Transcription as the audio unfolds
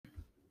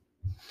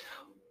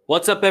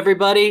What's up,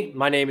 everybody?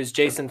 My name is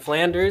Jason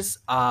Flanders.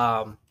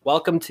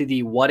 Welcome to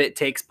the What It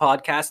Takes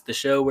podcast, the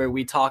show where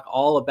we talk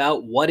all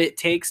about what it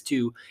takes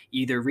to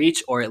either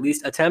reach or at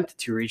least attempt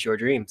to reach your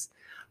dreams.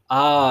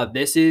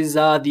 This is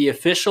the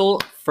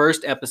official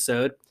first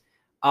episode.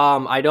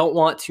 I don't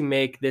want to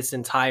make this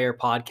entire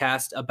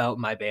podcast about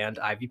my band,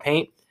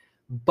 IVYPAINT,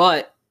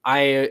 but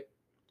I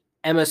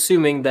am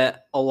assuming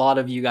that a lot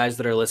of you guys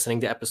that are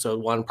listening to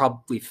episode 1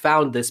 probably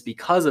found this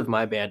because of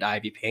my band,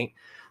 IVYPAINT.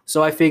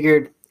 So I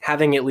figured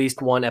having at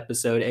least one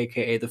episode,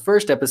 aka the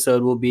first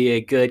episode, will be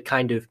a good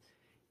kind of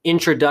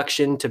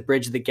introduction to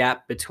bridge the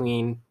gap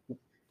between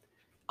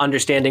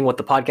understanding what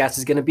the podcast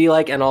is going to be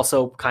like and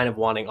also kind of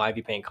wanting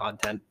IVYPAINT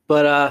content.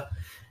 But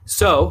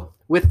so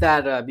with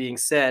that being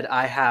said,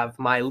 I have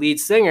my lead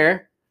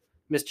singer,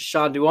 Mr.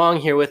 Sean Duong,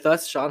 here with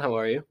us. Sean, how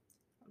are you?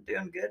 I'm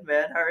doing good,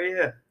 man. How are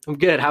you? I'm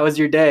good. How was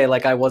your day?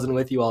 Like I wasn't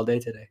with you all day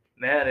today.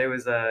 Man, it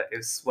was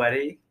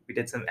sweaty. We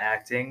did some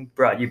acting,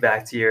 brought you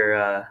back to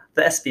your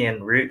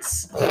thespian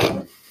roots.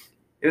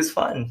 It was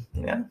fun,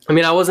 you know? I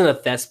mean, I wasn't a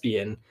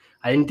thespian.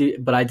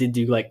 But I did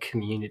do like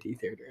community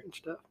theater and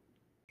stuff.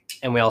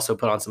 And we also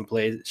put on some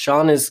plays.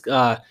 Sean is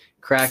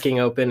cracking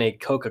open a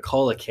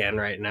Coca-Cola can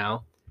right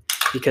now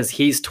because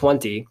he's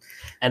 20.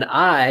 And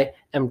I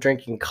am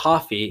drinking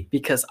coffee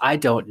because I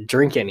don't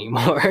drink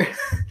anymore.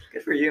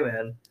 Good for you,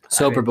 man.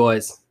 Sober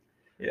boys.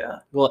 Yeah.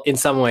 Well, in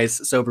some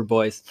ways, sober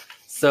boys.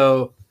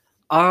 So,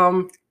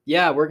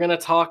 yeah, we're going to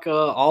talk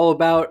all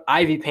about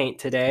IVYPAINT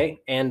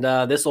today, and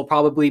this will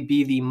probably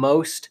be the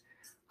most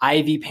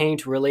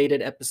IVYPAINT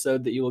related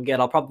episode that you will get.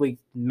 I'll probably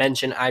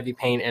mention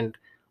IVYPAINT and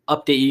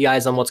update you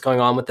guys on what's going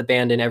on with the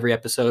band in every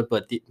episode,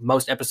 but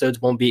most episodes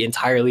won't be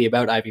entirely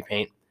about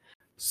IVYPAINT.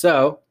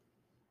 So,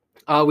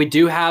 we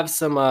do have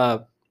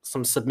some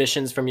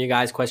submissions from you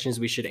guys, questions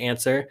we should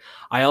answer.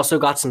 I also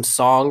got some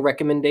song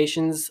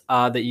recommendations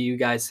that you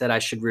guys said I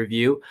should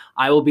review.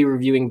 I will be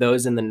reviewing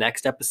those in the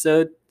next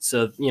episode.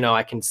 So, you know,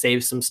 I can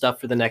save some stuff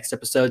for the next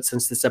episode.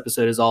 Since this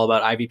episode is all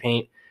about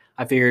IVYPAINT,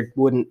 I figured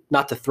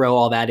not to throw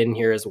all that in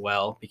here as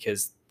well,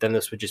 because then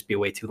this would just be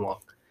way too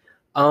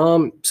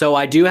long. So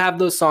I do have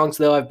those songs,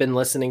 though. I've been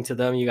listening to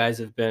them. You guys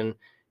have been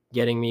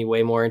getting me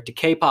way more into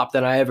K-pop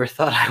than I ever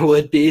thought I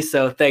would be.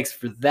 So thanks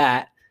for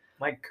that.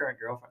 My current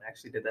girlfriend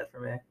actually did that for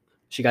me.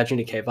 She got you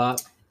into K-pop?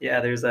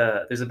 Yeah, there's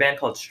a band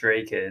called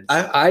Stray Kids.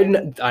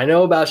 I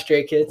know about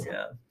Stray Kids.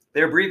 Yeah.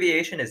 Their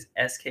abbreviation is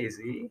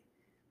SKZ,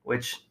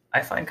 which I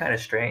find kind of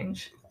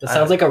strange. It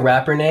sounds like a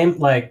rapper name.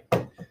 Like,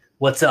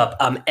 what's up?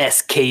 I'm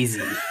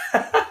SKZ.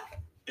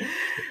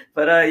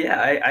 But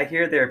yeah, I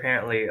hear they're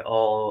apparently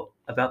all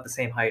about the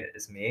same height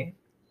as me.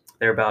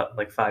 They're about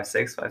like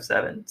 5'6",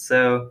 5'7".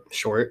 So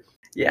short.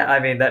 Yeah,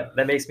 I mean that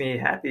makes me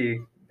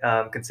happy,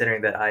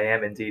 considering that I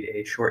am indeed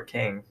a short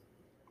king.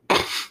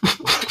 I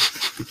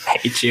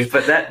hate you.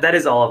 But that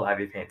is all of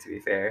IVYPAINT, to be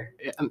fair.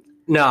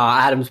 No,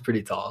 Adam's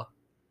pretty tall.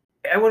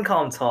 I wouldn't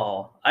call him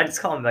tall. I just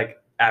call him like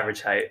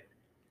average height.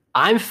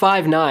 I'm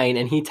 5'9",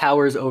 and he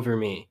towers over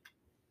me.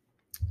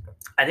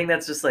 I think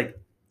that's just like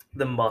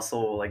the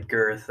muscle, like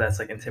girth, that's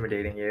like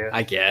intimidating you.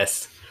 I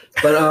guess.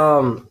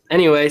 But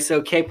anyway,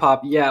 so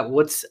K-pop, yeah.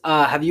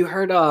 Have you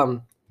heard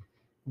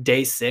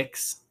Day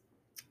 6?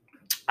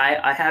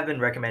 I have been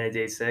recommended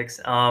Day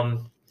 6.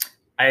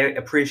 I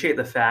appreciate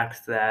the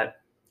fact that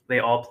they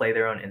all play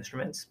their own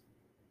instruments.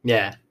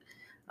 Yeah.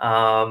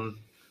 But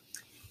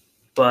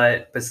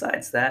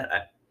besides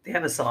that, they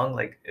have a song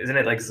like, isn't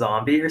it like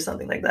Zombie or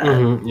something like that?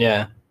 Mm-hmm,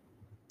 yeah.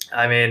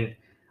 I mean,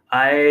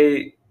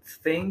 I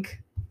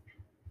think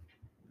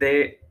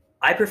I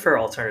prefer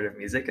alternative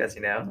music, as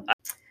you know.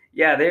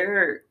 Yeah,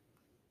 they're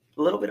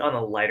a little bit on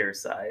the lighter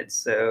side.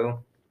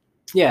 So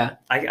yeah,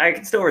 I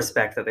can still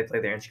respect that they play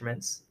their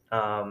instruments.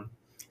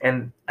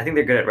 And I think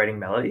they're good at writing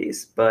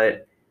melodies,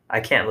 but I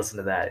can't listen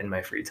to that in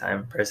my free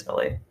time,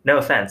 personally. No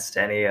offense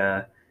to any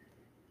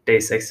Day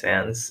 6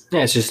 fans.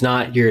 Yeah, it's just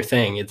not your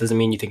thing. It doesn't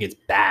mean you think it's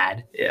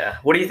bad. Yeah.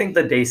 What do you think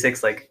the Day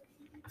 6 like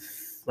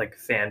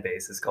fan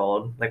base is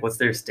called? Like, what's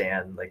their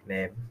stand like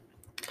name?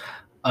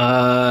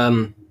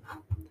 The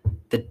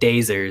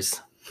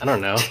Dazers. I don't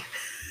know.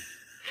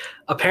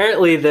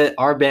 Apparently,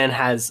 our band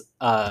has.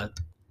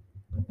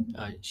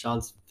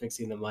 Sean's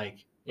fixing the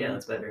mic. Yeah,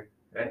 that's better,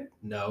 right?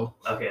 No.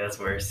 Okay, that's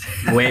worse.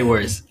 Way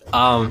worse.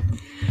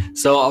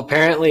 So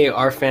apparently,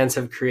 our fans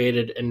have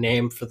created a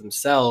name for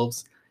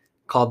themselves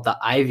called the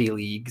Ivy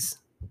Leagues,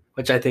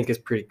 which I think is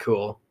pretty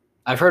cool.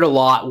 I've heard a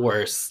lot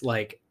worse,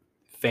 like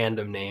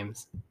fandom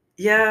names.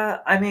 Yeah,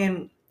 I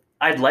mean,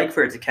 I'd like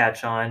for it to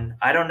catch on.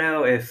 I don't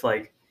know if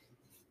like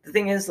the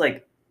thing is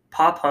like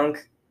pop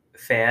punk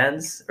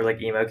fans or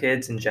like emo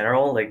kids in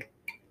general like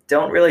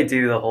don't really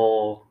do the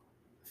whole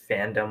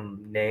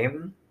fandom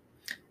name.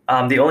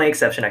 The only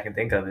exception I can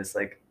think of is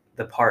like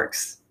the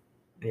Parks,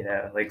 you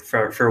know, like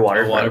for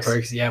water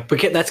parks. Yeah,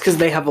 but that's because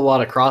they have a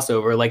lot of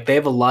crossover. Like they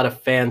have a lot of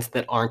fans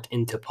that aren't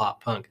into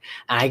pop punk,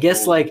 and I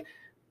guess like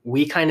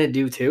we kind of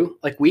do too.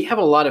 Like we have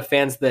a lot of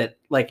fans that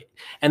like,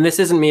 and this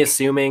isn't me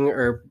assuming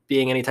or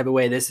being any type of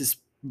way. This is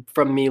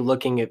from me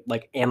looking at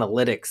like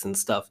analytics and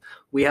stuff.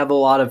 We have a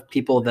lot of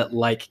people that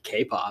like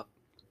K-pop.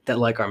 that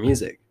like our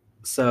music.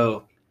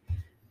 So,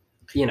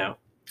 you know.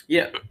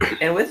 Yeah,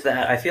 and with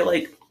that, I feel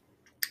like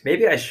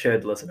maybe I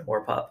should listen to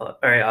more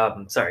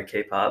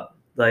K-pop.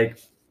 Like,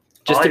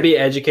 just to be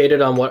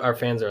educated on what our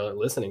fans are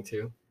listening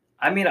to.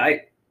 I mean,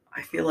 I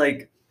feel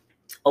like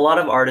a lot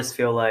of artists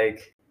feel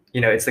like,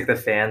 you know, it's like the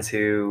fans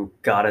who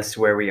got us to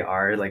where we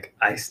are. Like,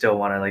 I still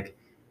want to, like,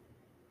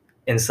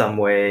 in some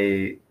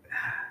way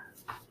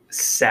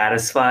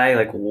satisfy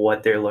like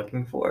what they're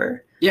looking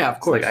for. Yeah, of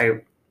course. So,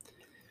 like,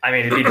 I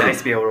mean, it'd be nice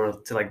to be able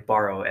to like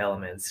borrow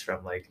elements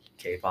from like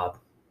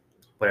K-pop,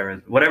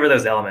 whatever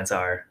those elements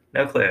are.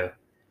 No clue.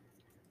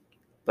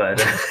 But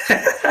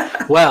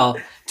well,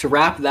 to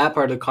wrap that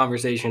part of the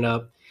conversation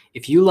up,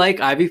 if you like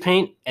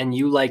IVYPAINT and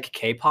you like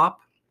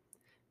K-pop,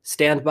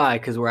 stand by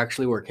because we're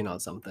actually working on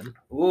something.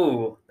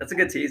 Ooh, that's a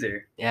good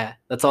teaser. Yeah,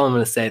 that's all I'm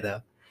gonna say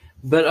though.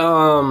 But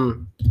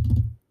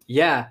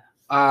yeah,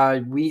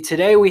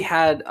 we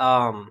had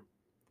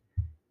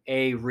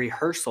a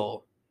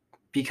rehearsal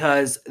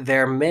because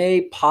there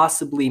may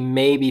possibly,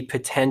 maybe,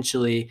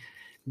 potentially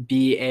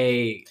be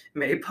a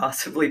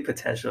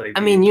potentially. I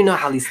mean, you know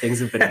how these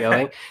things have been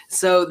going.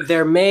 So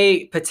there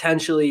may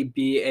potentially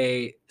be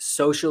a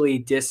socially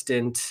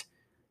distant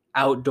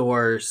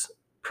outdoors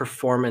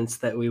performance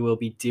that we will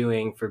be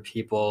doing for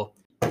people.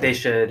 They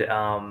should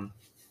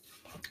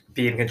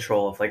be in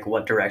control of like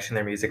what direction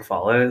their music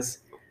follows,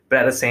 but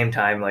at the same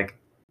time, like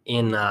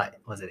in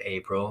was it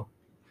April?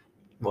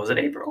 Was it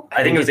April?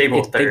 I think it was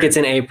April 3rd. I think it's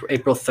in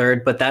April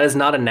 3rd, but that is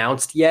not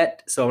announced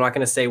yet, so I'm not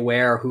going to say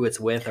where or who it's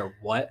with or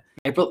what.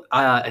 I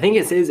think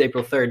it is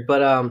April 3rd,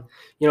 but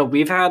you know,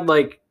 we've had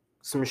like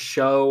some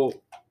show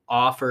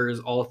offers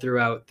all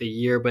throughout the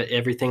year, but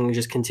everything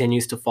just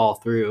continues to fall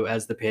through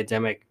as the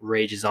pandemic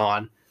rages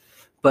on.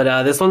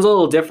 But this one's a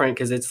little different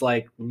because it's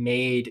like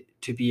made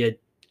to be a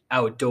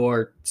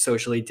outdoor,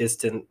 socially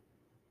distant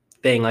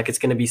thing. Like it's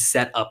going to be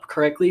set up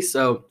correctly.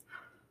 So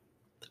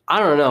I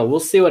don't know. We'll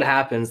see what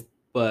happens.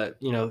 But,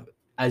 you know,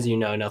 as you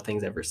know,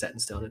 nothing's ever set in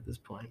stone at this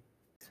point.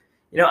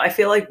 You know, I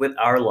feel like with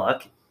our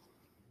luck,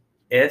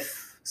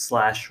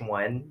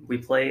 if/when we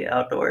play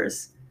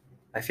outdoors,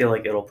 I feel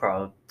like it'll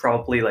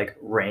probably like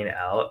rain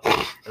out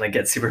and like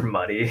get super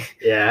muddy.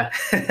 Yeah.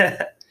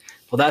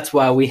 Well, that's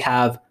why we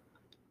have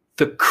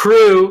the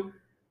crew.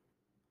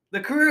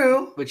 The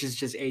crew, which is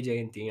just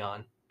AJ and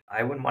Dion.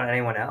 I wouldn't want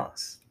anyone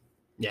else.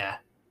 Yeah.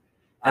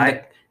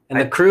 And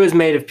the crew is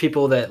made of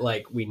people that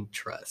like we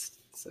trust.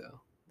 So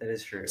that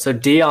is true. So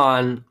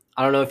Dion,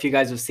 I don't know if you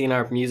guys have seen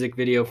our music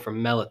video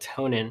from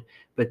Melatonin,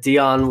 but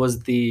Dion was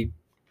the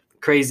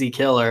crazy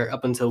killer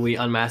up until we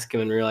unmask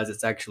him and realize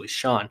it's actually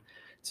Sean.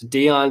 So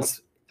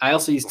I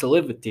also used to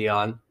live with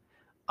Dion.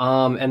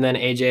 And then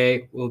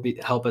AJ will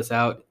help us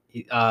out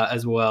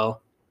as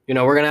well. You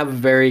know, we're going to have a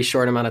very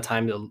short amount of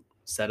time to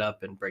set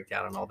up and break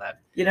down and all that.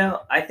 You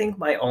know, I think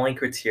my only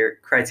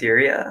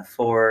criteria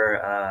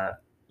for,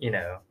 you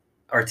know,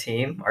 our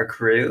team, our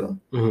crew,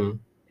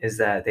 is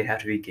that they have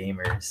to be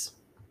gamers.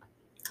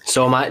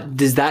 So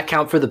does that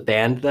count for the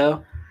band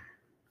though?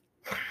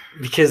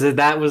 Because if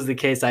that was the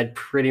case, I'd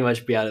pretty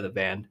much be out of the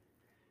band.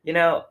 You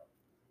know,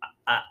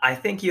 I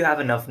think you have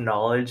enough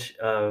knowledge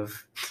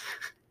of,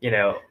 you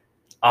know,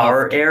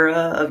 our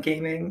era of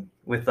gaming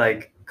with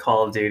like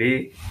Call of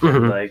Duty.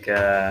 Like,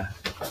 I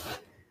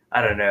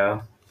don't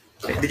know.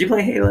 Did you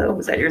play Halo?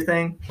 Was that your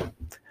thing?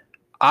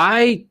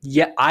 I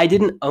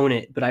didn't own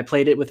it, but I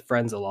played it with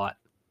friends a lot.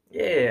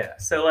 Yeah.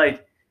 So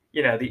like,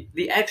 you know,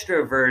 the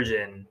extra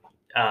version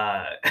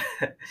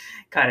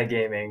kind of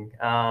gaming.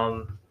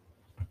 I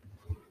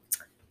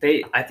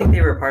think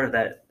they were part of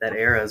that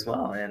era as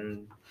well,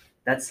 and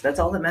that's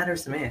all that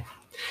matters to me.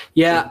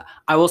 Yeah,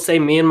 I will say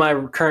me and my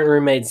current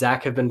roommate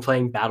Zach have been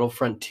playing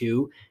Battlefront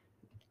 2,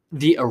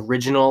 the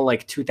original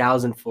like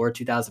 2004,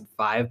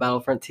 2005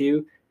 Battlefront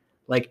 2,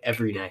 like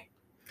every night.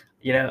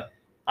 You know,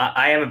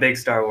 I am a big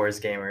Star Wars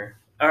gamer.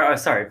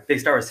 Big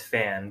Star Wars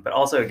fan, but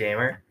also a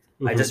gamer.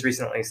 I just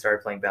recently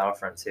started playing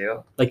Battlefront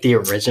 2. Like the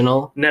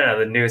original? No,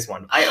 the newest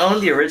one. I own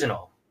the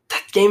original.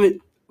 That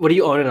game, what do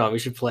you own it on? We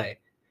should play.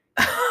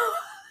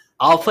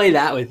 I'll play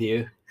that with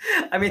you.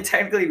 I mean,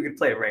 technically, we could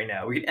play it right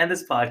now. We could end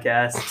this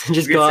podcast.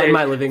 Just go out in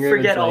my living room.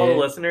 Forget all the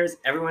listeners.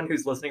 Everyone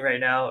who's listening right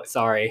now.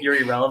 Sorry. You're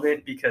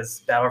irrelevant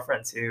because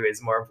Battlefront 2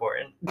 is more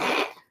important.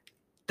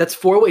 That's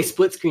 4-way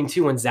split screen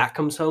too. When Zach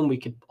comes home, we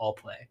could all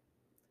play.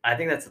 I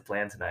think that's the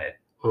plan tonight.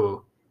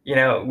 Ooh. You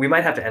know, we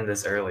might have to end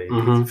this early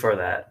for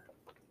that.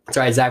 It's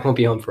all right. Zach won't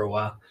be home for a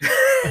while.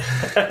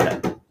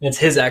 It's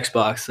his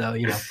Xbox, so,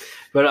 you know.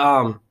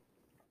 But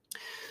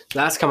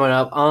that's coming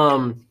up.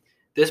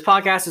 This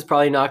podcast is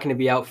probably not going to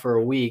be out for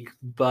a week,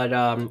 but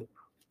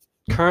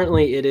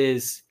currently it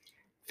is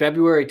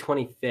February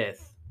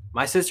 25th.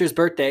 My sister's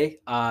birthday.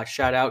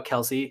 Shout out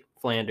Kelsey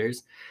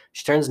Flanders.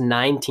 She turns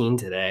 19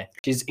 today.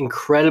 She's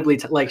incredibly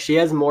she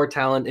has more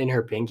talent in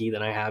her pinky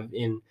than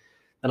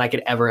I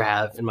could ever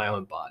have in my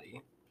own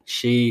body.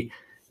 She,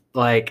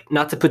 like,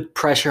 not to put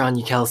pressure on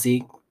you,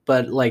 Kelsey,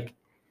 but like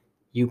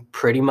you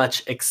pretty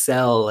much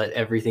excel at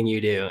everything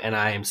you do, and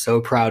I am so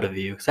proud of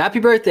you. So happy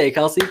birthday,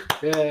 Kelsey.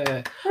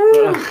 Yeah.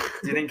 Do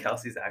you think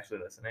Kelsey's actually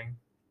listening?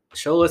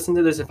 She'll listen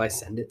to this if I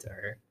send it to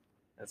her.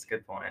 That's a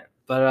good point.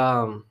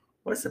 But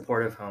what a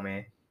supportive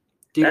homie.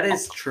 dude, that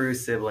is true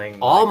sibling.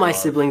 All my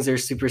siblings are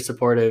super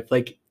supportive.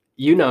 Like,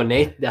 you know,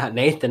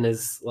 Nathan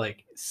is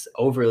like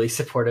overly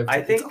supportive.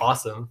 I think it's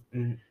awesome.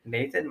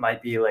 Nathan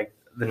might be like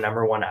the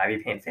number one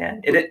IVYPAINT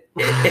fan.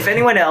 If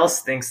anyone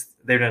else thinks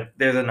they're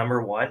the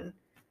number one,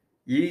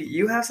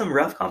 you have some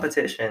rough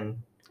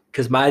competition.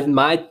 Because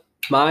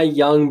my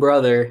young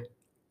brother,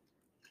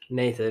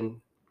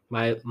 Nathan,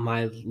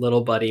 my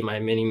little buddy, my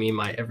mini me,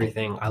 my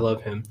everything, I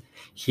love him.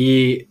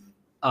 He's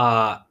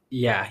got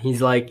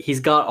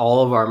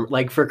all of our,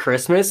 like, for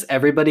Christmas,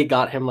 everybody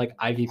got him like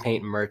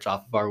IVYPAINT merch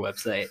off of our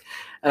website,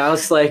 and I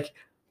was like,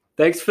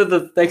 thanks for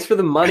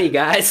the money,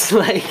 guys.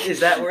 Like, is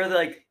that where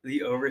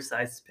the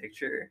oversized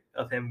picture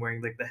of him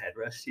wearing like the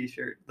Headrush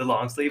t-shirt, the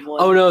long sleeve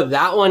one? Oh no,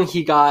 that one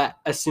he got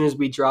as soon as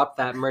we dropped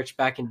that merch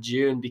back in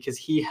June, because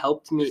he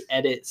helped me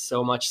edit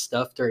so much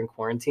stuff during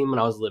quarantine when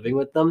I was living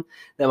with them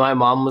that my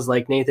mom was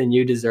like, Nathan,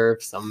 you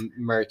deserve some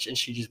merch, and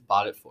she just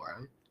bought it for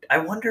him. I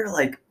wonder,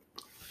 like,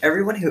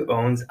 everyone who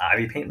owns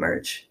IVYPAINT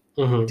merch,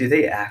 do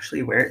they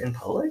actually wear it in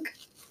public?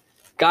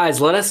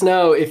 Guys, let us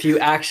know if you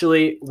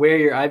actually wear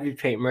your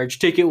IVYPAINT merch.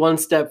 Take it one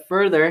step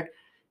further.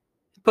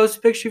 Post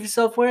a picture of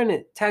yourself wearing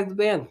it. Tag the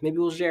band. Maybe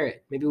we'll share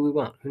it. Maybe we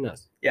won't. Who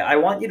knows? Yeah, I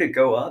want you to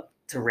go up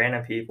to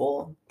random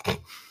people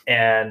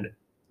and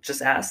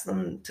just ask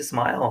them to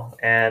smile.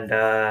 And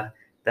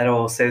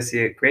that'll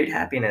associate great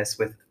happiness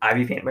with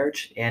IVYPAINT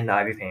merch and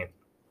IVYPAINT.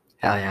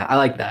 Hell yeah. I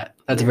like that.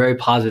 That's a very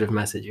positive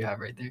message you have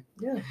right there.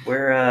 Yeah.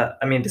 We're,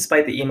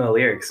 despite the emo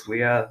lyrics,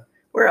 we're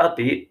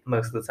upbeat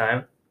most of the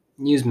time.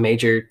 Use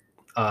major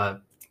keys.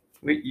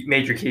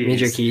 Major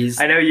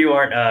keys. I know you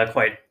aren't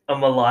quite a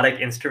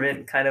melodic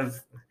instrument kind of,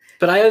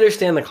 but I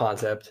understand the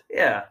concept.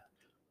 Yeah.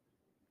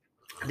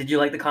 Did you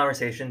like the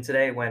conversation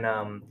today when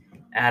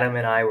Adam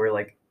and I were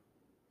like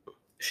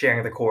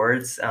sharing the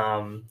chords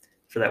for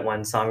that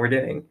one song we're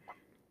doing?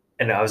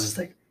 And I was just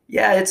like,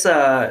 yeah, it's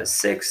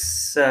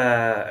 6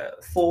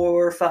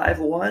 4 5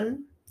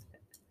 1.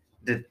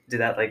 Did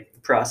that like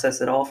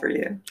process it all for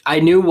you? I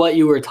knew what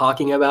you were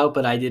talking about,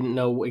 but I didn't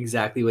know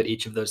exactly what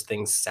each of those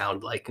things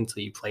sound like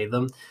until you play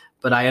them.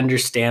 But I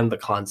understand the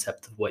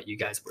concept of what you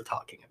guys were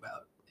talking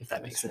about, if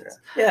that makes sense.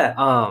 Yeah.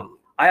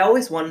 I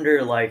always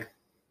wonder, like,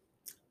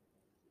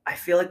 I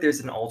feel like there's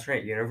an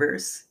alternate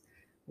universe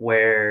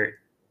where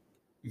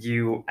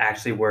you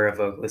actually were a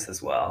vocalist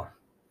as well,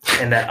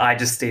 and that I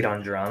just stayed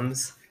on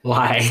drums.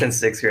 Why?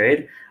 Since 6th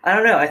grade. I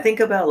don't know. I think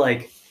about,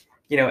 like,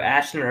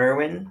 Ashton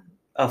Irwin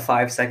of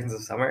 5 Seconds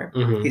of Summer.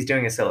 Mm-hmm. He's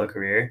doing a solo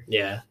career.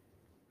 Yeah.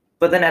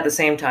 But then at the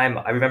same time,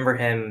 I remember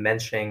him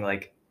mentioning,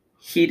 like,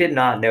 he did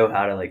not know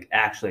how to, like,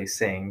 actually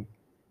sing,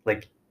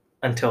 like,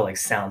 until, like,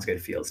 Sounds Good,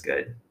 Feels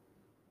Good,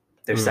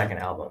 their second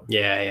album.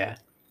 Yeah, yeah.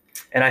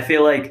 And I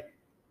feel like,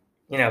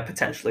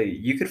 potentially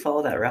you could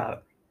follow that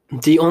route.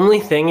 The only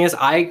thing is,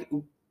 I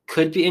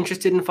could be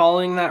interested in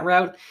following that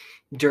route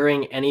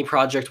during any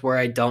project where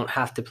I don't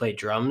have to play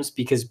drums,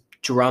 because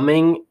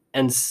drumming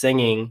and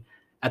singing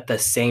at the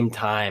same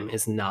time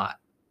is not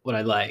what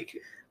I like.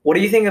 What do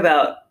you think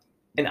about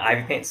an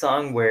IVYPAINT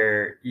song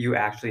where you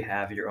actually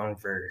have your own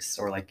verse,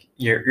 or like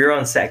your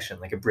own section,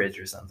 like a bridge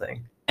or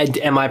something? And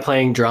am I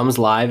playing drums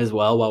live as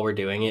well while we're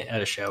doing it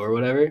at a show or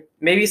whatever?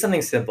 Maybe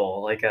something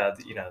simple, like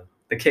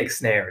the kick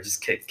snare, or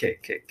just kick.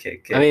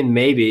 I mean,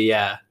 maybe,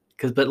 yeah.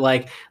 But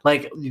like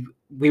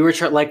we were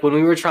when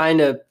we were trying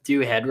to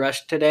do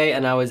Headrush today,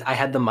 and I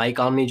had the mic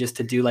on me just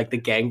to do like the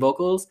gang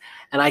vocals,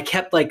 and I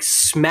kept like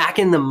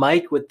smacking the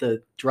mic with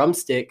the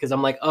drumstick because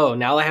I'm like, oh,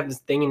 now I have this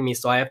thing in me,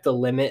 so I have to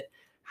limit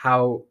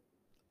how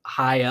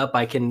high up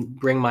I can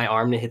bring my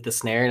arm to hit the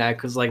snare, and I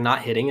was like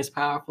not hitting as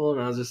powerful, and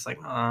I was just like,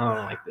 oh, I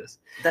don't like this.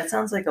 That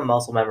sounds like a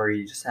muscle memory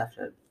you just have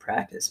to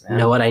practice, man.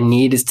 No, what I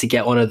need is to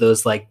get one of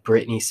those like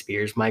Britney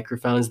Spears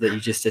microphones that you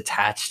just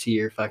attach to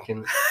your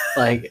fucking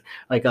I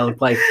like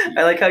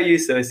how you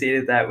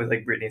associated that with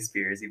like Britney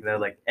Spears, even though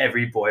like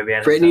every boy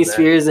band Britney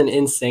Spears and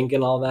NSYNC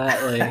and all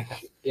that,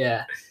 like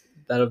yeah,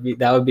 that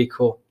would be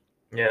cool.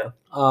 Yeah.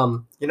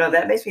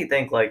 That makes me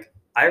think, like,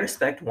 I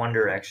respect One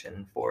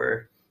Direction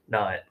for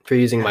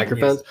using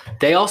microphones.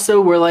 They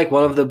also were like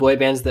one of the boy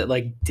bands that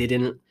like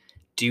didn't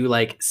do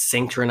like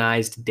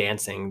synchronized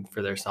dancing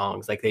for their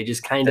songs. Like they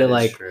just kind of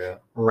like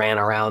ran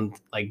around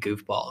like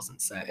goofballs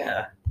and stuff.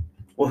 Yeah.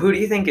 Well, who do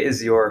you think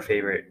is your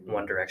favorite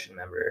One Direction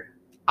member?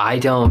 I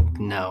don't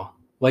know.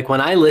 Like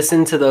when I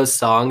listen to those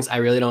songs, I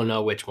really don't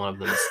know which one of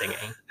them is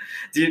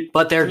singing.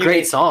 But they're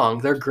great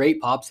songs. They're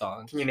great pop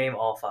songs. Can you name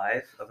all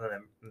 5 of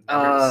them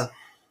members?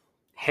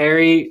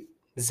 Harry,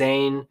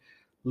 Zayn,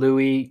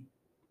 Louis,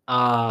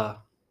 fuck.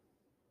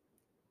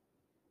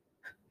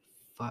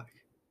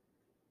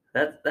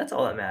 That's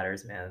all that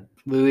matters, man.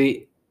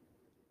 Louis.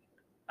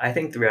 I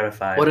think 3 out of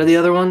 5. What are the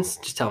other ones?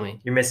 Just tell me.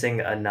 You're missing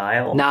a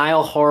Niall.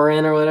 Niall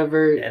Horan or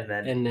whatever. And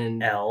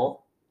then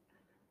L.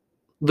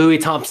 Louis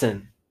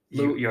Thompson.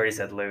 You already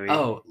said Louis.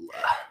 Oh.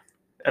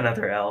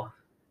 Another L.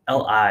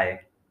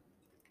 L.I.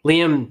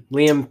 Liam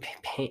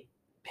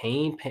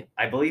Payne.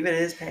 I believe it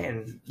is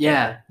Payne.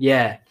 Yeah.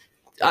 Yeah.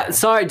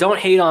 Sorry, don't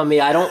hate on me.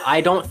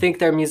 I don't think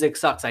their music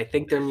sucks. I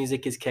think their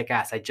music is kick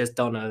ass. I just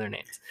don't know their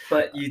names.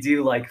 But you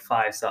do like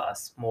Five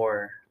Sauce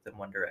more than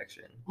One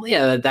Direction. Well,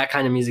 yeah, that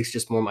kind of music's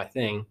just more my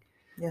thing.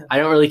 Yeah. I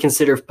don't really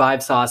consider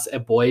Five Sauce a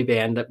boy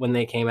band when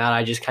they came out.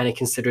 I just kind of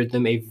considered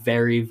them a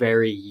very,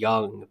 very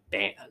young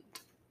band.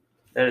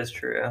 That is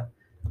true.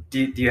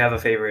 Do you have a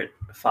favorite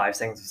 5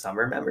 Seconds of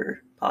Summer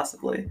member,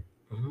 possibly?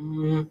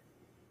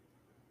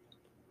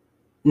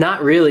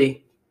 Not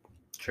really.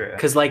 True.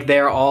 Because like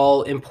they're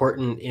all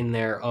important in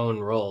their own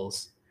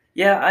roles.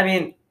 Yeah, I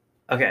mean,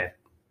 okay,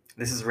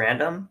 this is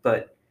random,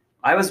 but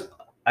I was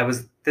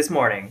this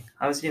morning.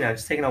 I was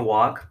just taking a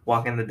walk,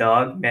 walking the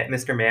dog,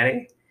 Mr.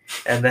 Manny,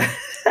 and then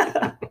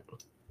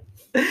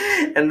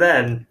and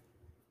then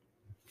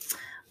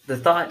the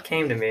thought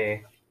came to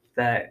me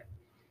that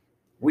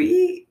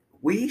we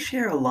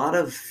share a lot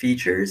of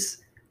features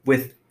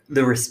with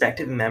the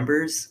respective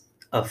members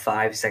of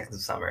 5 Seconds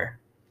of Summer.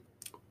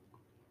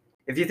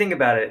 If you think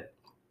about it,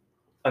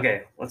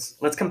 okay,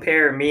 let's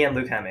compare me and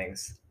Luke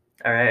Hemmings.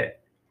 All right,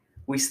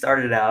 we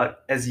started out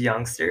as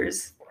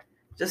youngsters,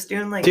 just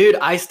doing like. Dude,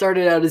 I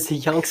started out as a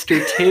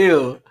youngster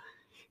too.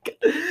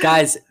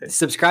 Guys,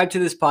 subscribe to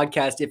this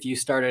podcast if you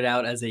started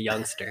out as a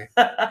youngster.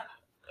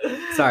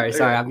 Sorry,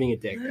 I'm being a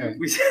dick. Right.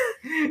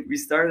 We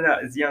started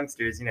out as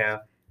youngsters,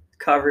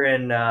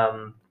 covering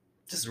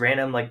just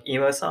random like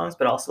emo songs,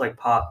 but also like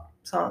pop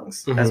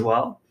songs as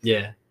well.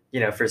 Yeah.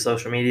 For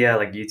social media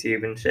like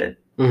YouTube and shit.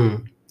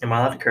 Mm-hmm. Am I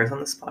allowed to curse on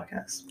this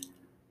podcast?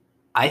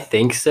 I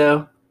think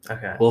so.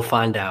 Okay. We'll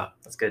find out.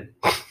 That's good.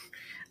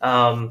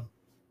 And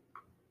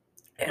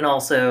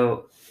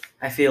also,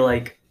 I feel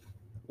like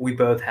we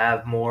both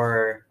have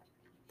more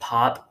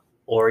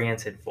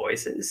pop-oriented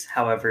voices.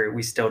 However,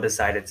 we still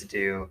decided to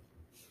do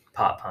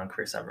pop punk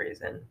for some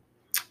reason.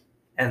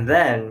 And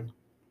then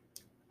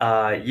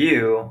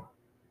you,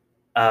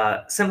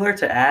 similar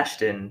to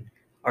Ashton,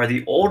 are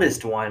the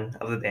oldest one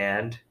of the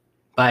band.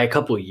 By a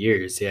couple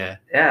years, yeah.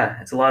 Yeah,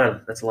 that's a lot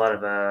of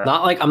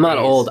not like I'm not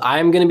old.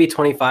 I'm gonna be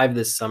 25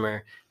 this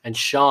summer, and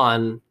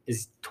Sean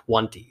is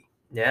 20.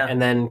 Yeah.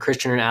 And then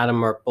Christian and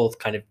Adam are both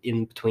kind of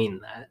in between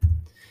that.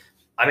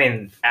 I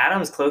mean,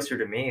 Adam's closer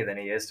to me than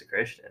he is to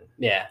Christian.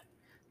 Yeah.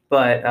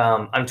 But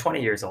I'm 20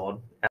 years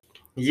old.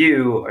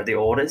 You are the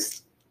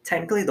oldest,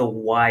 technically the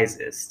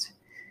wisest.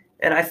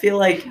 And I feel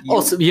like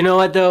also, you know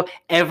what though?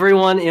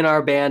 Everyone in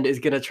our band is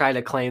gonna try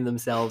to claim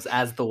themselves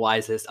as the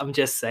wisest. I'm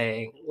just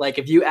saying. Like,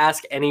 if you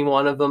ask any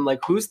one of them, like,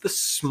 who's the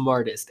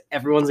smartest?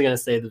 Everyone's gonna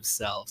say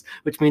themselves,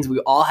 which means we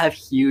all have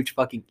huge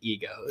fucking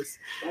egos.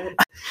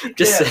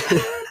 Just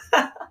saying.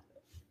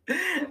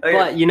 Okay.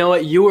 But you know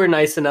what? You were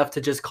nice enough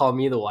to just call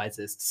me the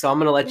wisest, so I'm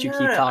gonna let you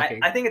keep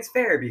talking. I think it's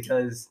fair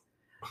because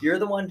you're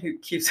the one who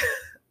keeps.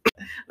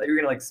 Like you're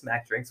gonna like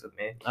smack drinks with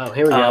me. Oh,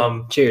 here we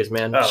go. Cheers,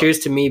 man. Oh. Cheers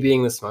to me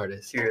being the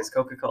smartest. Cheers,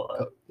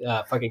 Coca-Cola.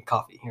 Fucking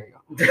coffee. Here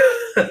we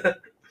go.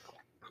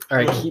 All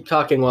right, keep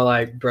talking while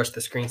I brush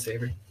the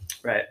screensaver.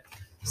 Right.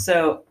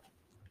 So,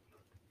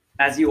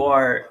 as you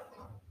are,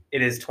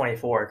 it is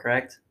 24,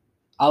 correct?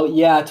 Oh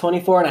yeah,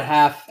 24 and a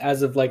half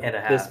as of like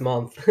this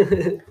month.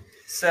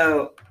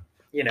 So,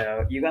 you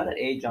got an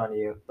age on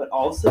you, but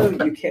also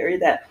you carry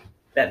that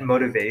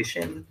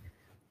motivation,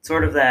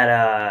 sort of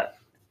that.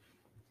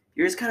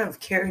 You're just kind of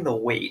carrying the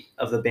weight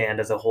of the band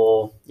as a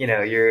whole.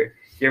 You're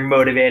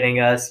motivating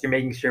us. You're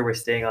making sure we're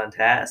staying on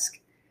task.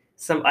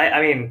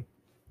 I mean,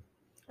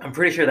 I'm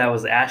pretty sure that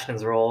was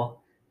Ashton's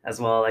role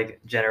as well,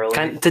 like generally.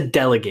 Kind of to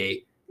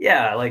delegate.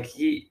 Yeah, like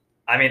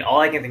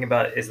all I can think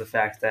about is the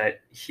fact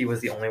that he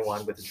was the only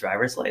one with a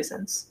driver's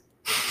license.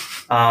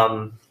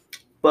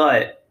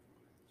 But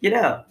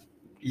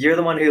you're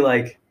the one who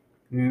like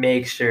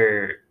makes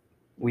sure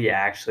we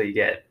actually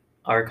get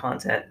our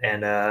content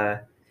and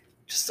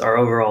just our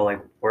overall like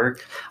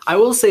work. I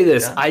will say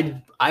this. Yeah.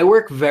 I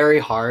work very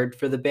hard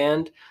for the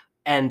band,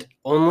 and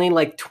only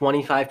like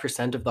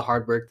 25% of the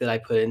hard work that I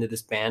put into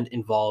this band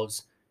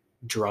involves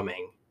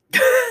drumming.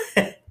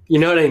 You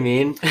know what I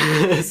mean?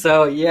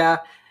 So yeah,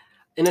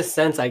 in a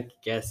sense, I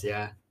guess,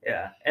 yeah.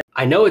 Yeah.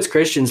 I know it's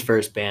Christian's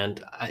first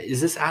band. Is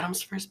this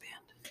Adam's first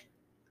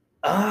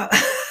band?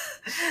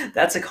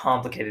 That's a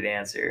complicated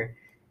answer.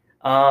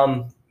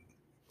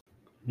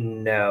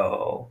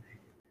 No.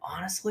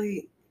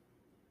 Honestly,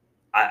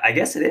 I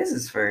guess it is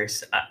his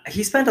first.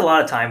 He spent a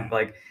lot of time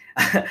like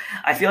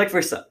I feel like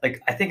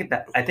I think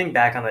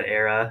back on that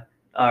era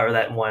or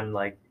that one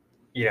like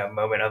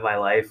moment of my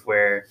life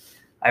where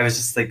I was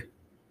just like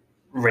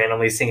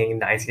randomly singing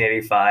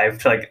 1985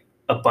 to like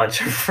a bunch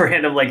of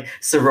random like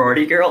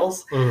sorority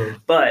girls. Mm-hmm.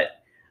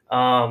 But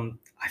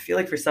I feel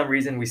like for some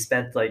reason we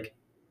spent like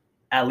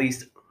at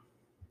least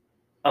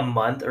a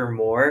month or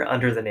more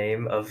under the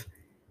name of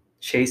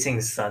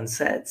Chasing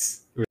Sunsets.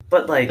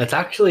 But like that's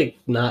actually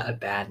not a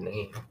bad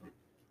name.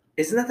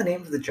 Isn't that the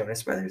name of the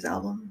Jonas Brothers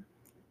album?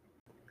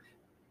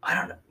 I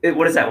don't know.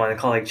 What is that one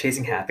called? Like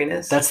Chasing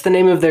Happiness? That's the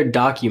name of their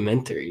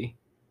documentary.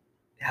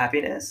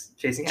 Happiness?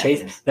 Chasing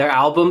Happiness?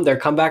 Their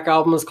comeback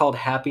album was called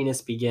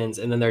Happiness Begins,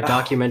 and then their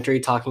documentary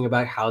talking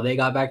about how they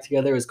got back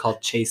together was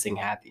called Chasing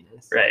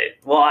Happiness. Right.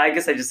 Well, I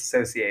guess I just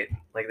associate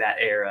like that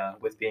era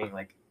with being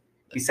like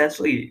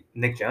essentially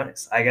Nick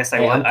Jonas. I guess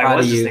Hey, I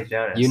was just Nick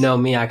Jonas. You know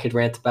me, I could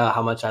rant about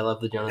how much I love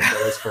the Jonas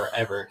Brothers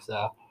forever.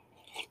 So,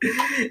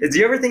 do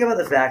you ever think about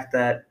the fact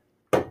that,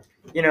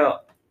 you know,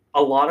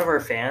 a lot of our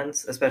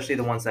fans, especially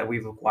the ones that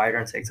we've acquired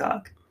on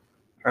TikTok,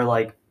 are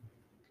like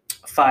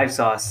Five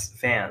Sauce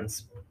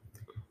fans,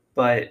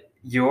 but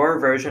your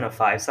version of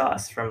Five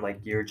Sauce from like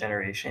your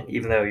generation,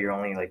 even though you're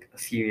only like a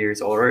few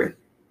years older,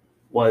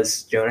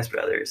 was Jonas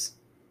Brothers.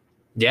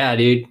 Yeah,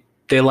 dude.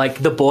 They're like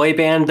the boy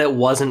band that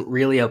wasn't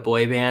really a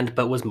boy band,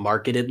 but was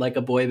marketed like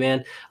a boy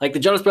band. Like the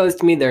Jonas Brothers,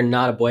 to me, they're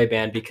not a boy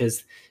band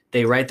because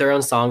they write their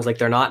own songs. Like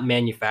they're not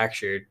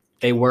manufactured.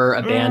 They were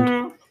a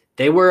band.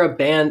 They were a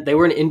band. They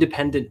were an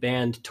independent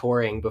band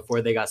touring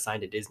before they got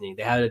signed to Disney.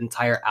 They had an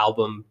entire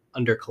album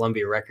under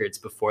Columbia Records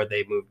before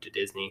they moved to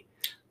Disney.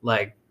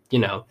 Like, you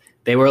know,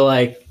 they were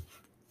like,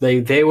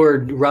 they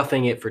were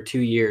roughing it for 2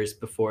 years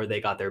before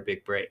they got their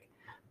big break.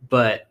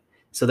 But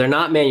so they're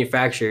not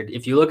manufactured.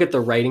 If you look at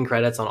the writing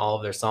credits on all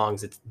of their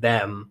songs, it's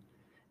them.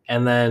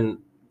 And then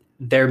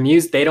their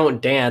music, they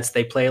don't dance.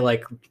 They play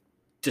like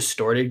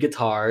distorted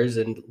guitars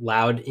and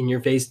loud in your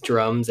face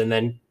drums and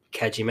then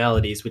catchy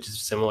melodies, which is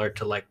similar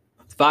to like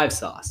Five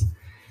Sauce.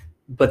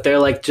 But they're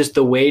like just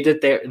the way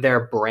that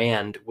their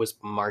brand was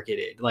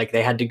marketed. Like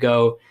they had to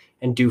go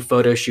and do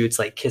photo shoots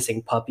like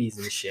kissing puppies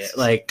and shit.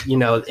 Like, you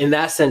know, in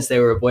that sense they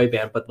were a boy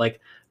band, but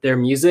like their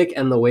music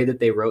and the way that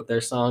they wrote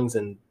their songs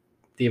and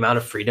the amount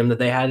of freedom that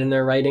they had in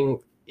their writing,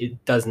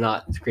 it does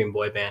not scream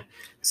boy band.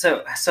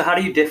 So how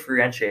do you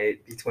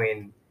differentiate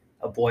between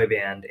a boy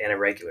band and a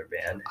regular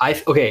band?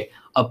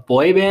 A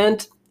boy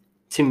band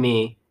to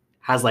me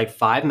has like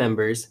 5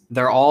 members.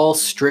 They're all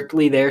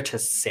strictly there to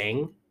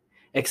sing,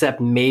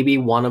 except maybe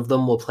one of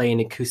them will play an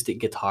acoustic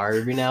guitar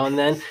every now and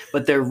then,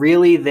 but they're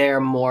really there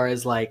more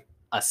as like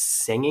a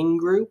singing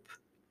group.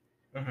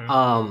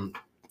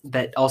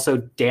 That also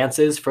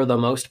dances for the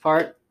most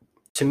part.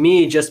 To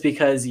me, just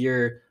because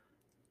you're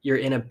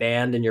in a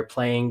band and you're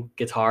playing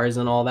guitars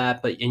and all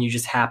that, and you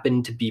just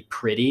happen to be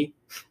pretty,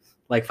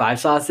 like Five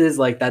Sauce is,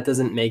 like that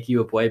doesn't make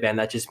you a boy band.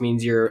 That just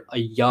means you're a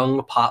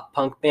young pop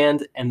punk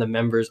band and the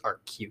members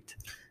are cute.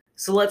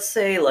 So let's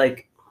say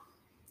like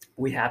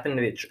we happen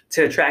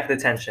to attract the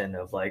attention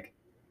of like,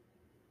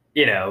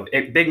 you know,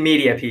 big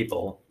media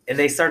people, and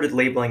they started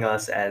labeling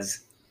us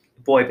as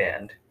boy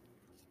band.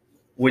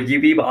 Would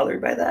you be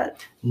bothered by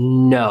that?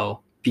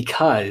 No,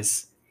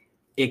 because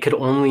it could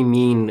only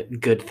mean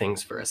good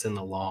things for us in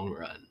the long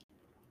run.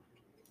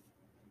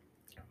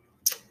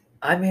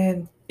 I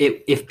mean,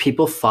 if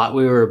people thought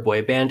we were a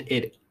boy band,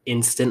 it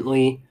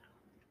instantly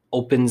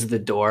opens the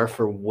door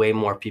for way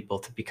more people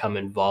to become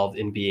involved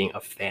in being a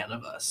fan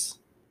of us.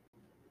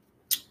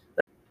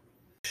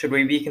 Should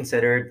we be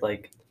considered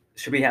like,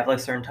 should we have like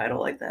a certain title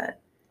like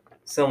that?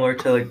 Similar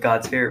to like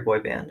God's favorite boy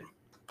band?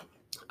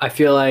 I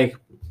feel like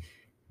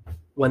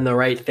when the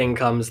right thing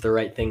comes, the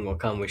right thing will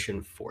come. We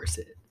shouldn't force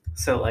it.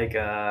 So like,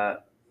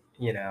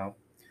 you know,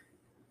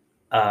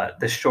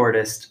 the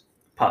shortest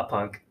pop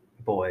punk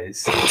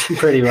boys.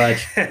 Pretty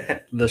much.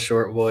 The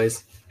short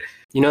boys.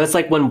 You know, it's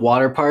like when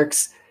water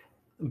parks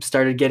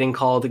started getting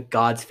called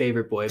God's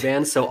favorite boy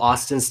band. So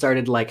Austin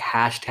started like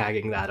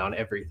hashtagging that on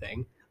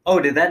everything. Oh,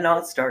 did that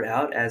not start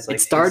out as like...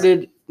 It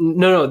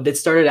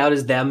started out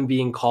as them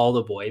being called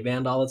a boy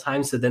band all the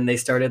time. So then they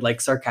started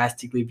like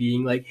sarcastically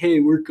being like, hey,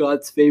 we're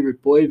God's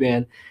favorite boy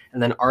band.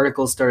 And then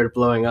articles started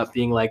blowing up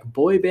being like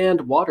boy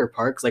band water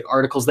parks, like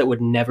articles that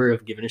would never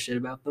have given a shit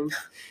about them.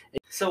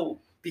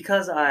 So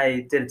because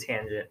I did a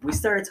tangent, we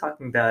started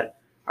talking about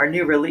our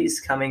new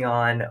release coming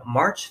on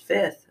March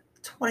 5th,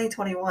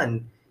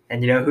 2021.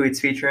 And you know who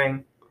it's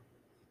featuring?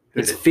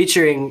 It's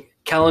featuring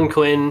Kellen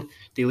Quinn,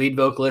 the lead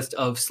vocalist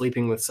of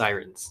Sleeping with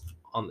Sirens,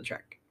 on the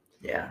track.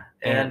 Yeah.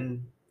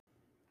 And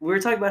we were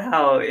talking about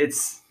how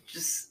it's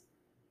just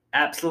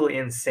absolutely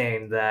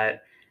insane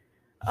that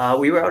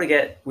we were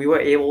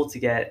able to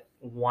get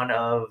one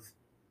of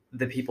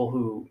the people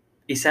who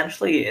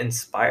essentially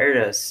inspired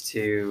us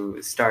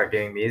to start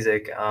doing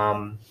music.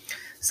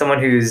 Someone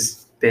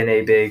who's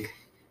been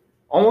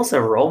almost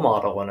a role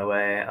model in a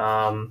way.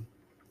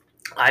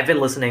 I've been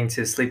listening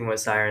to Sleeping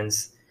with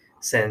Sirens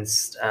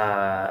since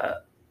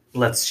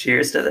Let's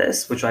Cheers to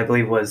This, which I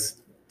believe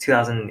was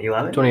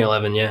 2011.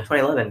 2011, yeah.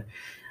 2011.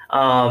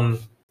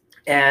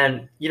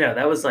 And, you know,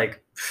 that was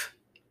like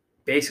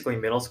basically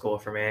middle school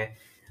for me.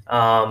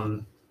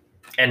 And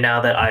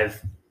now that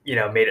I've, you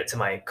know, made it to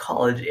my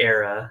college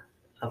era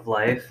of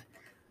life,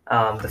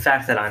 the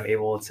fact that I'm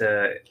able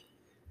to,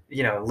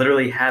 you know,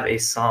 literally have a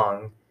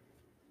song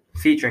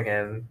featuring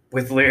him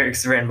with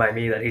lyrics written by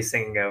me that he's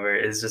singing over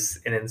is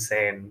just an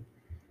insane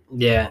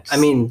I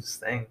mean,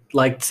 thing.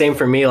 Like same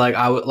for me. Like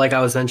I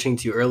was mentioning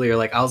to you earlier,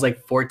 like I was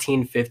like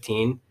 14,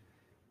 15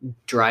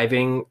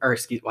 driving, or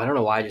I don't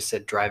know why I just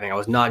said driving. I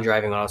was not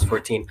driving when I was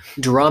 14,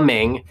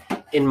 drumming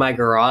in my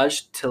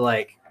garage to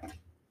like,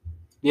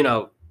 you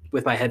know,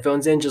 with my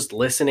headphones in, just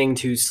listening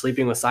to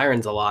Sleeping with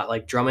Sirens a lot,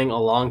 like drumming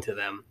along to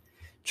them,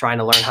 trying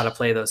to learn how to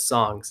play those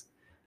songs.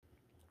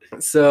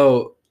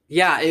 So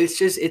yeah,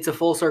 it's a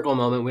full circle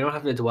moment. We don't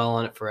have to dwell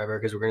on it forever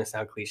because we're gonna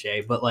sound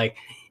cliche, but like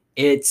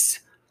it's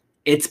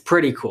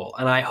pretty cool,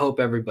 and I hope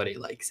everybody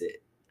likes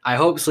it. I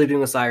hope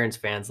Sleeping with Sirens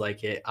fans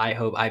like it. I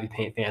hope Ivy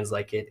Paint fans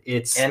like it.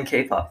 And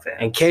K-pop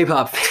fans.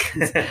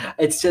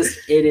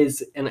 It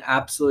is an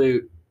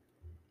absolute.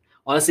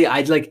 Honestly,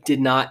 I did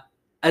not.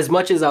 As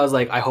much as I was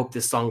like, I hope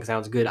this song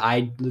sounds good.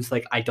 I was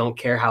like, I don't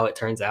care how it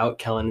turns out.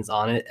 Kellen is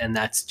on it, and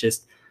that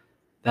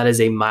is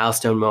a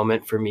milestone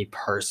moment for me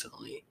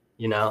personally.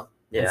 You know,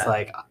 It's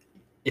like,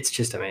 it's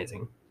just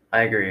amazing.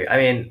 I agree. I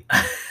mean,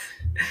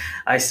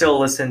 I still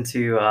listen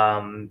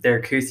to their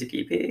acoustic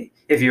EP.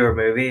 If you were a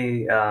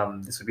movie,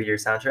 this would be your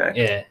soundtrack.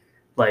 Yeah.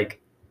 Like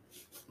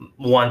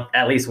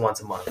at least once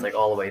a month, like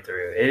all the way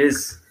through. It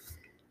is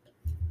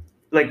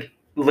like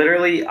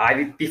literally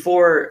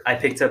before I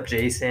picked up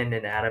Jason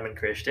and Adam and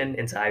Christian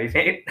into Ivy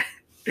Paint,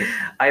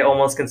 I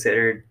almost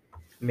considered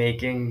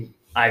making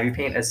Ivy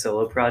Paint a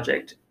solo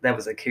project that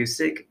was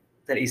acoustic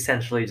that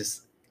essentially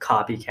just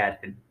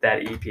copycatted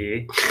that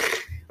EP.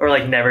 Or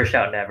like Never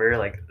Shout Never,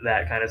 like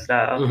that kind of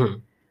style. Mm-hmm.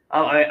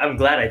 I'm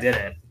glad I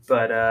didn't,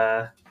 but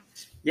that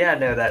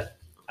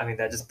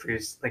just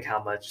proves like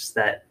how much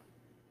that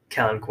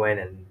Kellen Quinn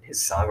and his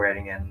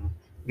songwriting and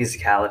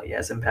musicality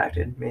has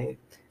impacted me.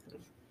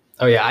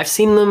 Oh yeah, I've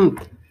seen them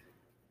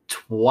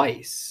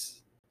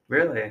twice.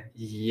 Really?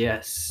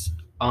 Yes.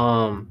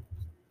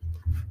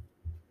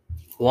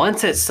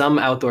 Once at some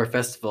outdoor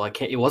festival.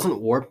 It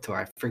wasn't Warped Tour.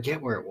 I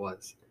forget where it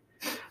was.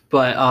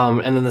 But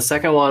and then the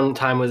second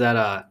time was at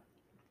a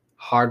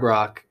Hard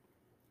Rock.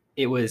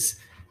 It was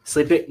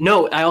Sleeping.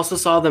 No, I also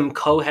saw them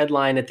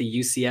co-headline at the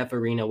UCF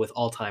Arena with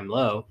All Time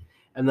Low,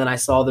 and then I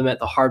saw them at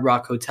the Hard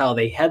Rock Hotel.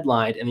 They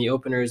headlined, and the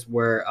openers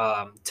were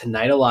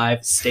Tonight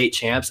Alive, State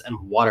Champs, and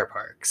Water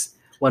Parks.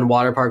 When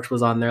Water Parks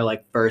was on their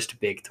like first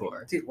big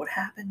tour. Dude, what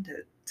happened to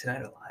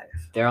Tonight Alive?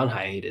 They're on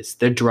hiatus.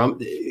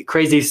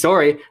 Crazy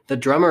story. The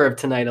drummer of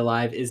Tonight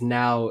Alive is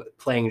now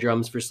playing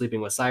drums for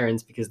Sleeping with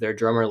Sirens because their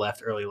drummer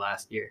left early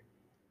last year.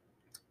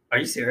 Are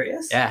you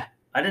serious? Yeah.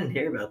 I didn't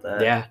hear about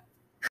that. Yeah.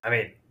 I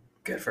mean,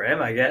 good for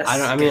him, I guess. I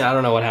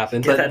don't know what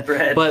happened. Get that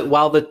bread. But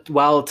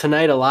while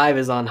Tonight Alive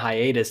is on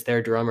hiatus,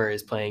 their drummer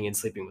is playing in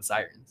Sleeping with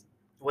Sirens.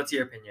 What's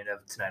your opinion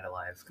of Tonight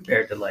Alive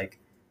compared to like,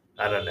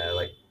 I don't know,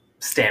 like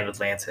Stand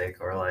Atlantic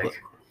or like?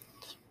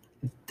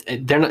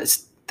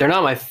 They're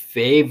not my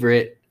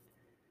favorite.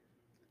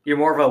 You're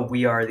more of a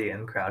We Are the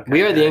In Crowd.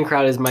 We Are the In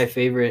Crowd is my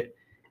favorite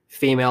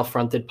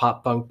female-fronted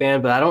pop punk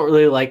band, but I don't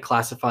really like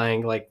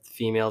classifying like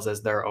females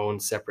as their own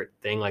separate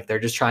thing. Like they're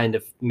just trying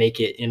to make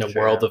it in a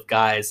world of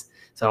guys,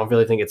 so I don't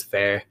really think it's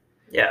fair.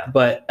 Yeah.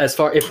 But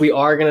if we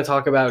are going to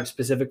talk about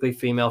specifically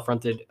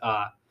female-fronted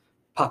pop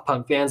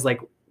punk bands,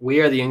 like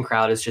We Are the In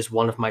Crowd is just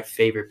one of my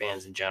favorite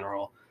bands in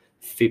general.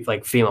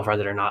 Like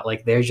female-fronted or not,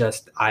 like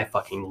I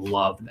fucking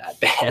love that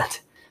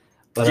band.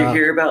 But, did you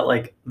hear about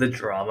like the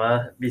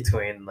drama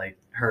between like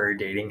her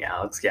dating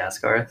Alex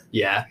Gaskarth?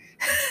 Yeah.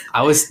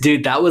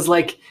 That was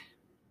like,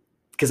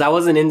 because I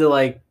wasn't into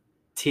like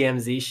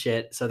TMZ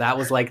shit. So that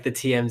was like the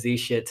TMZ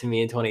shit to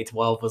me in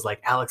 2012 was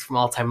like Alex from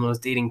All Time was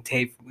dating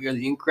Tate from We Are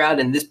the In Crowd,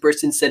 and this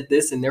person said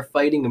this and they're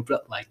fighting and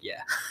like,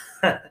 yeah.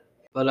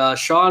 But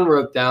Sean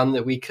wrote down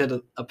that we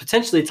could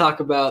potentially talk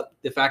about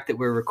the fact that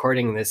we're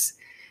recording this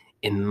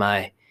in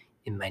my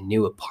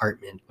new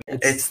apartment.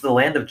 It's the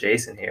land of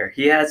Jason here.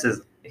 He has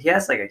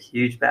like a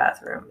huge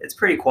bathroom. It's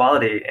pretty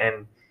quality,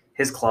 and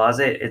his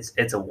closet,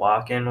 it's a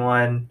walk-in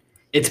one.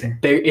 It's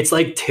big. It's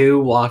like two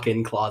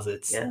walk-in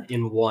closets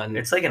in one.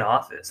 It's like an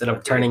office that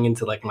I'm turning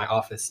into like my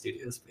office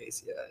studio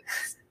space. Yeah.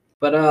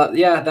 But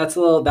that's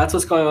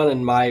what's going on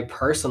in my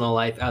personal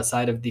life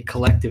outside of the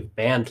collective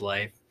band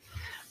life.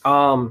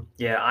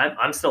 Yeah,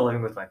 I'm still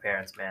living with my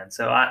parents, man.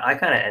 So I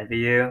kind of envy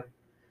you.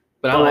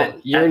 But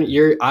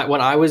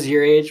when I was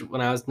your age, when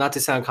I was, not to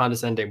sound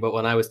condescending, but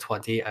when I was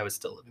 20, I was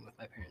still living with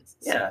my parents.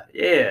 So.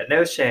 Yeah,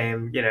 no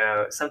shame. You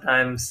know,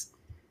 sometimes,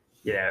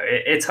 you know,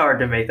 it's hard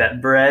to make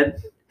that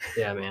bread.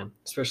 Yeah, man.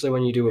 Especially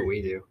when you do what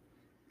we do.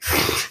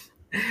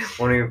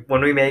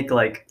 when we make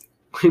like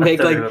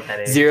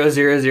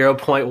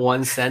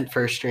 0.1 cent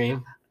per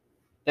stream.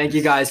 Thank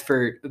you guys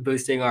for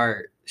boosting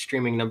our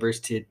streaming numbers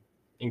to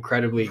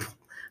incredibly.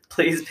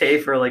 Please pay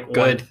for like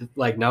good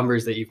like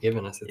numbers that you've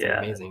given us. It's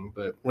amazing.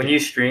 But when you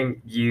stream,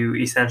 you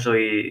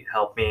essentially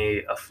help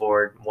me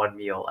afford one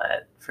meal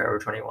at Forever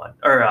 21,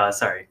 or a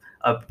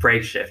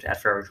break shift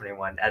at Forever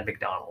 21 at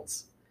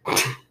McDonald's.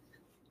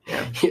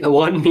 Yeah.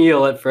 One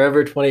meal at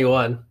Forever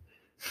 21.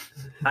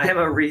 I am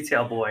a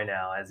retail boy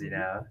now, as you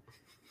know.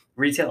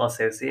 Retail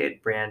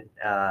associate, brand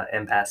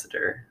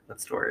ambassador.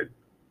 That's the word.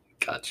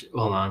 Gotcha.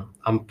 Hold on.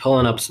 I'm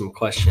pulling up some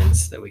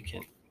questions that we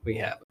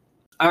have.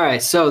 All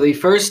right, so the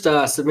first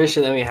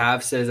submission that we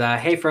have says,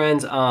 hey,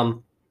 friends,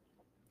 in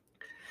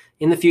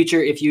the future,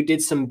 if you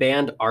did some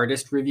band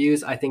artist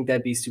reviews, I think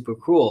that'd be super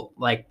cool.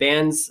 Like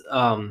bands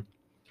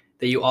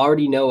that you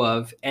already know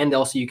of, and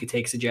also you could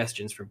take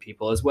suggestions from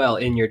people as well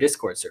in your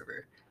Discord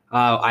server.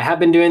 I have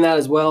been doing that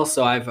as well.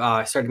 So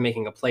I've started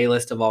making a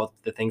playlist of all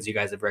the things you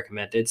guys have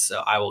recommended.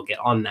 So I will get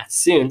on that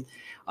soon.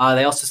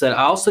 They also said,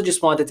 I also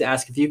just wanted to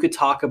ask if you could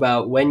talk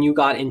about when you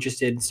got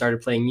interested and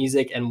started playing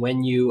music and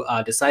when you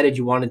decided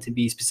you wanted to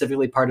be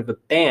specifically part of a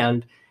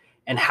band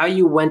and how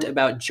you went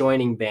about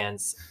joining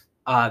bands.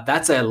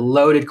 That's a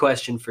loaded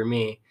question for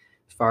me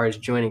as far as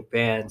joining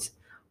bands.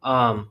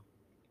 I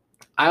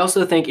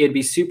also think it'd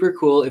be super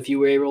cool if you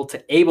were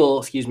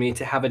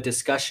to have a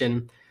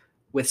discussion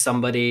with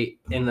somebody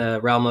in the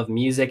realm of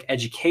music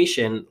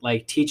education,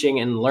 like teaching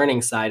and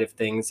learning side of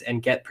things,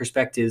 and get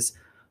perspectives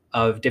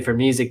of different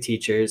music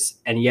teachers.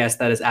 And yes,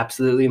 that is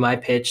absolutely my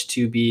pitch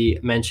to be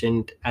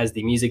mentioned as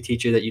the music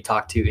teacher that you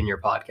talk to in your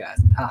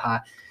podcast. Haha.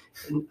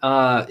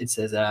 It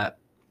says,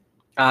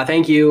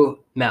 thank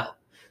you, Mel.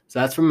 So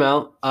that's from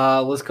Mel.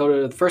 Let's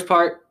go to the first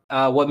part.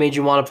 What made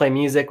you want to play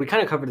music? We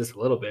kind of covered this a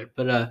little bit,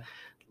 but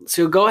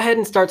so go ahead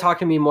and start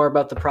talking to me more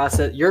about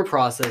your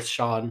process,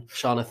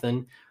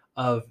 Jonathan,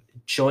 of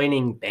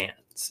joining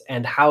bands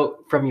and how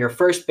from your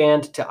first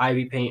band to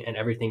Ivy Paint and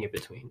everything in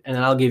between. And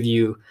then I'll give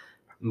you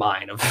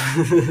mine,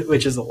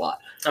 which is a lot.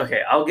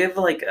 Okay, I'll give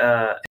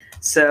a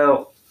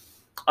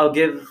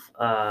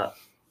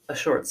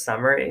short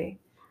summary.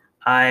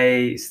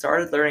 I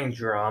started learning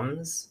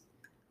drums.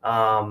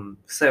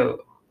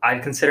 So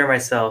I'd consider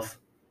myself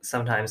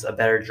sometimes a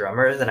better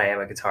drummer than I am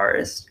a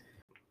guitarist.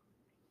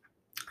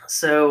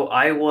 So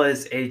I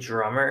was a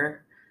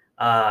drummer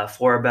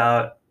for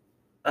about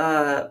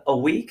a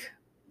week,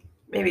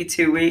 maybe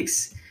 2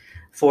 weeks,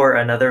 for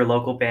another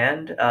local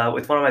band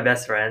with one of my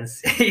best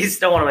friends. He's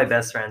still one of my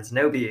best friends,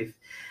 no beef.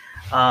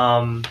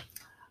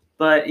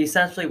 But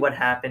essentially what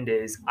happened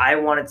is I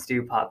wanted to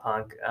do pop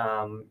punk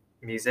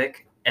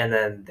music, and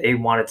then they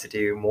wanted to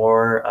do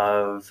more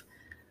of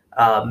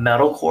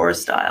metalcore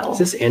style. Is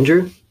this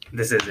Andrew?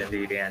 This is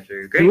indeed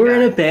Andrew. Great. You were guy.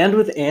 in a band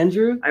with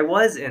Andrew? I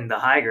was in the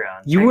High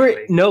Ground. You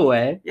were? No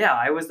way. Yeah,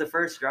 I was the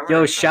first drummer.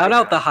 Yo, shout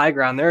out the High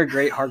Ground. They're a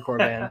great hardcore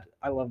band.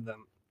 I love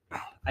them.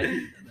 I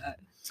didn't know that.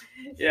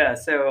 Yeah,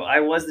 so I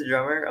was the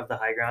drummer of the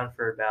High Ground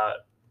for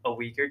about a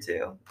week or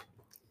two.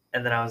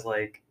 And then I was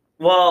like,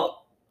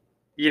 well,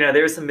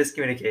 there was some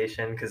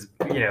miscommunication because,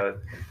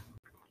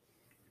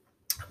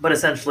 but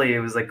essentially it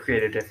was like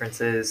creative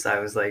differences. I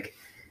was like,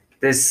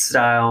 this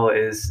style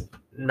is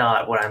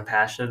not what I'm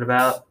passionate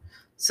about.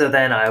 So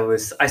then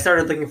I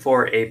started looking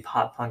for a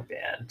pop punk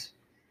band.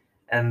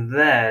 And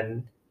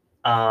then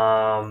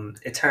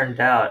it turned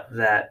out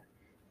that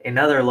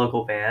another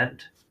local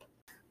band,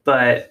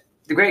 but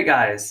the great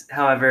guys,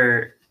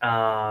 however,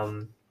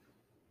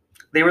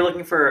 they were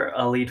looking for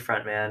a lead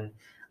frontman.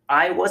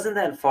 I wasn't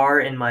that far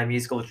in my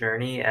musical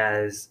journey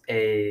as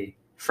a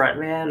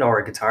frontman or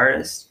a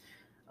guitarist.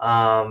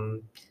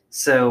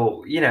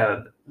 So,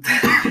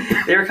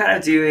 they were kind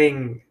of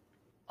doing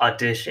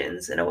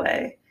auditions in a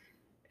way.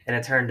 And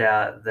it turned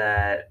out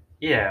that,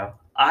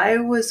 I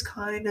was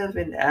kind of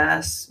an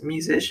ass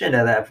musician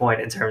at that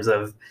point in terms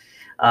of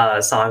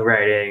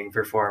songwriting,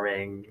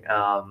 performing.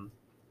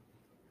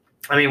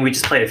 We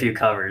just played a few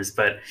covers,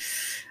 but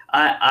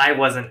I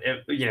wasn't,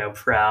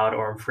 proud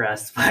or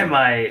impressed by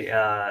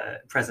my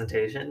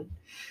presentation.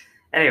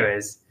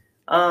 Anyways,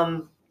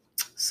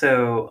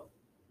 so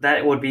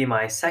that would be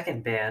my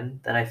second band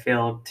that I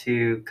failed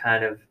to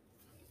kind of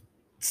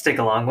stick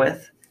along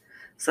with.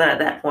 So at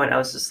that point, I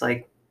was just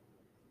like,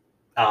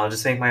 I'll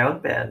just make my own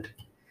band.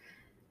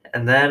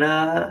 And then,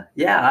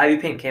 Ivy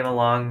Paint came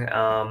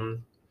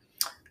along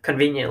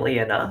conveniently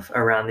enough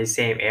around the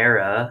same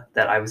era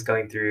that I was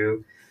going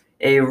through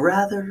a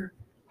rather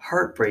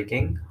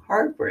heartbreaking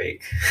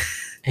heartbreak.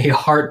 A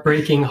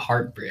heartbreaking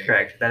heartbreak.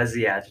 Correct. That is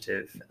the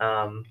adjective.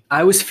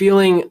 I was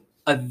feeling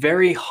a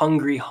very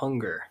hungry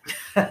hunger.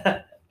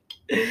 But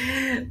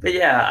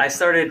yeah, I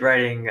started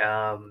writing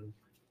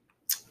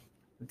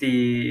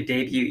the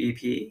debut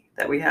EP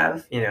that we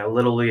have,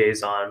 Little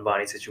Liaison,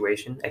 Bonnie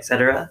Situation,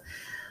 etc.,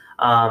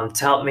 to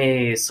help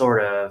me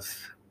sort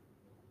of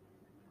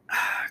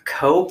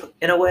cope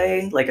in a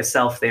way, like a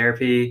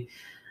self-therapy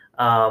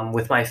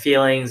with my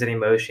feelings and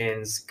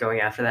emotions going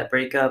after that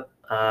breakup.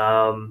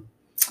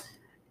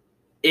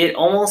 It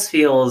almost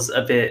feels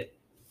a bit,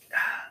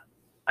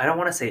 I don't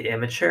want to say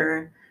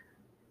immature,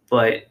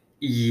 but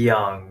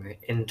young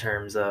in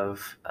terms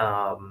of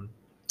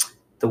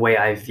the way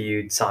I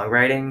viewed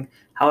songwriting.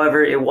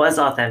 However, it was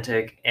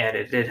authentic and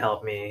it did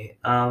help me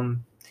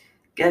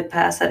get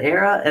past that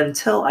era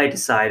until I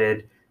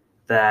decided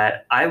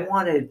that I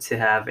wanted to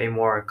have a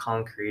more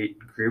concrete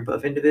group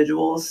of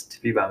individuals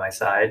to be by my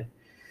side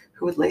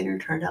who would later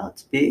turn out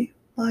to be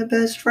my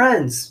best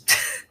friends.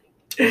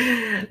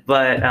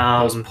 But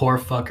those poor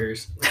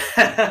fuckers.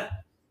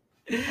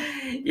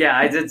 Yeah,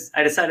 I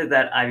decided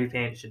that Ivy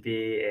Paint should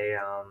be a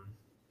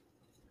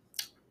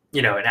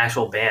an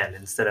actual band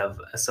instead of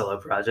a solo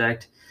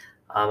project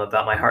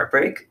about my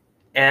heartbreak.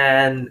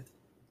 And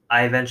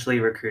I eventually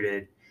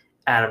recruited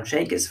Adam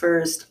Chankis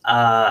first.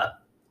 I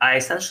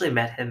essentially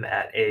met him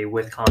at a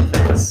With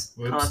Confidence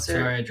concert.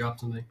 Sorry, I dropped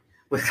something.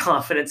 With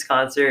Confidence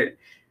concert.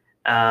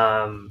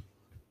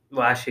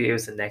 Well, actually, it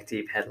was a Neck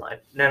Deep headline.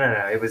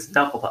 No. It was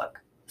Knuckle Puck.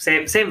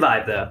 Same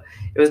vibe though.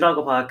 It was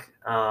Knuckle Puck.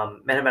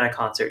 Met him at a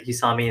concert. He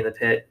saw me in the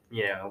pit.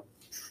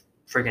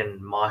 Freaking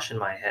moshing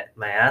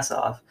my ass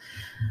off.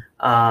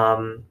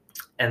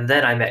 And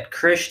then I met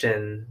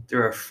Christian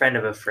through a friend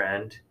of a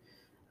friend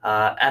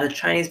at a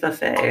Chinese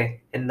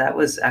buffet, and that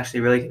was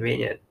actually really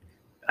convenient.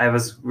 I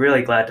was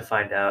really glad to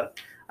find out.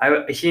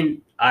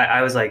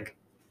 I was like,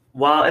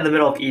 while in the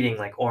middle of eating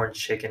like orange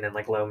chicken and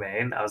like lo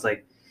mein, I was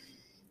like,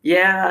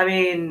 yeah, I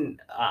mean,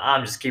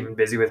 I'm just keeping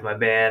busy with my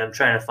band. I'm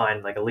trying to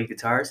find like a lead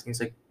guitarist. And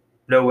he's like,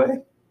 no way,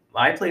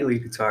 I play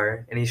lead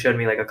guitar. And he showed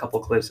me like a couple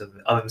clips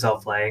of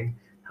himself playing.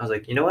 I was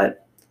like, you know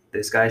what,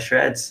 this guy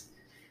shreds.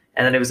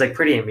 And then it was like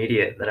pretty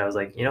immediate that I was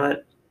like, you know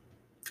what,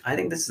 I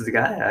think this is the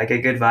guy. I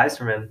get good vibes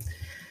from him.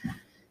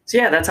 So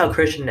yeah, that's how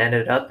Christian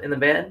ended up in the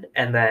band.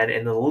 And then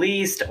in the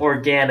least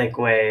organic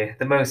way,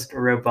 the most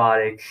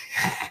robotic,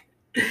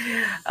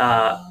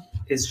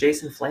 is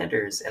Jason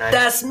Flanders. And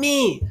That's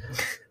me.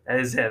 That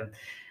is him.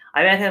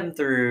 I met him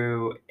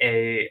through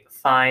a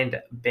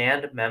find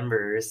band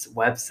members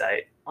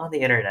website on the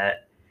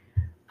internet.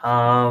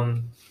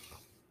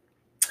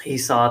 He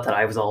saw that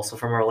I was also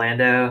from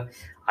Orlando.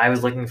 I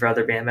was looking for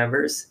other band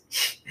members.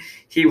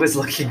 He was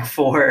looking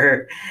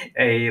for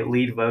a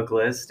lead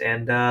vocalist,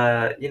 and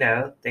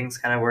things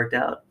kind of worked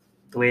out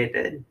the way it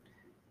did.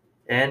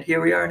 And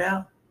here we are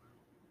now.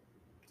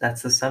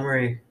 That's the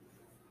summary.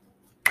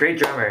 Great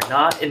drummer,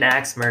 not an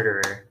axe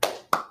murderer.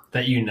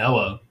 That you know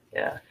of.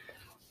 Yeah.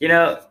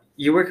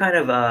 You were kind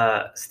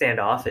of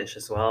standoffish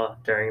as well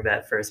during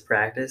that first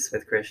practice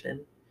with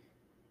Christian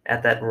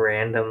at that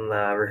random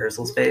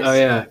rehearsal space. Oh,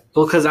 yeah.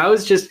 Well, because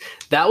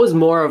that was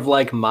more of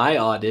like my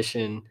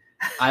audition.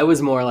 I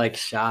was more like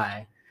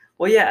shy.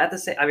 Well, yeah, at the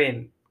same, I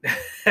mean.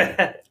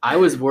 I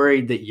was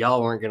worried that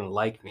y'all weren't going to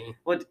like me.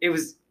 Well, it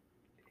was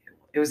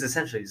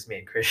essentially just me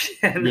and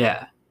Christian.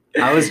 Yeah.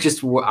 I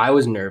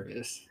was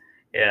nervous.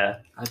 Yeah.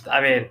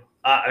 I mean,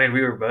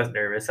 we were both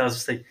nervous. I was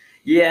just like,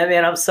 yeah,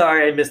 man, I'm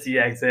sorry I missed the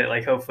exit.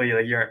 Like, hopefully,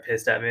 like, you aren't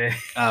pissed at me.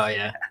 Oh,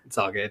 yeah. It's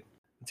all good.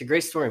 It's a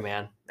great story,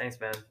 man. Thanks,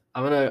 man.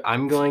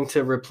 I'm going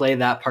to replay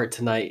that part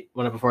tonight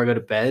before I go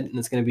to bed, and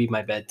it's going to be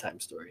my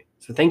bedtime story.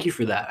 So thank you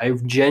for that. I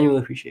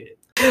genuinely appreciate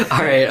it. All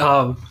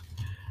right.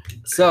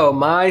 So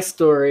my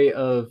story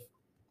of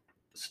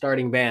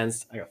starting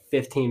bands, I got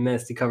 15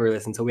 minutes to cover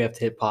this until we have to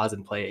hit pause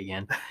and play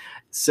again.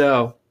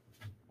 So,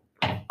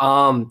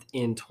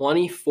 in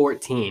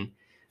 2014,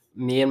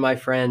 me and my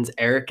friends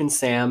Eric and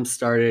Sam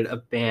started a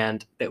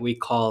band that we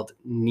called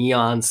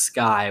Neon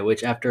Sky,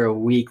 which after a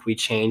week we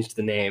changed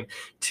the name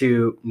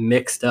to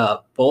Mixed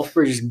Up. Both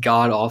were just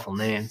god awful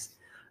names.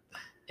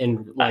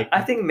 And like,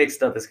 I think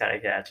Mixed Up is kind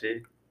of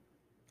catchy.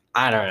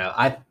 I don't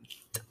know.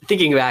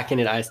 Thinking back in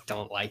it, I just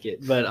don't like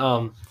it. But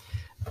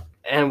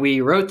and we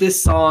wrote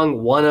this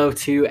song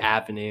 102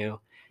 Avenue,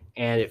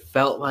 and it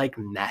felt like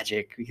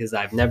magic because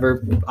I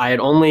had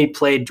only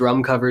played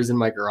drum covers in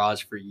my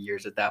garage for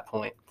years at that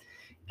point.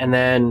 And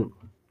then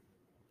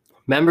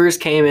members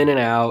came in and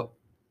out.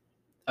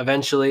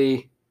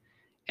 Eventually,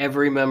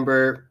 every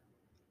member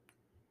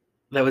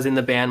that was in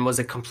the band was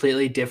a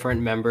completely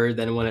different member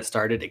than when it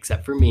started,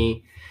 except for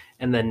me.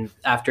 And then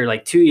after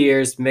like 2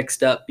 years,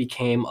 Mixed Up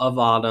became Of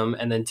Autumn,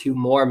 and then 2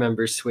 more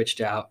members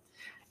switched out.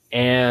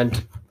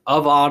 And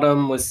Of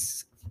Autumn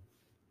was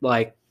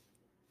like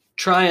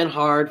trying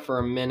hard for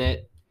a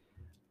minute.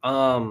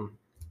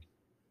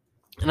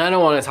 And I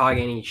don't want to talk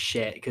any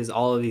shit because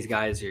all of these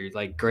guys are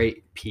like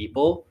great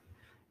people.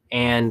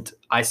 And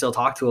I still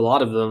talk to a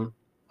lot of them,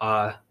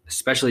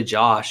 especially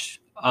Josh.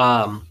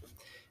 But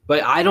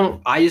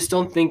I just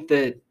don't think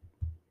that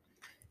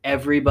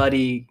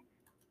everybody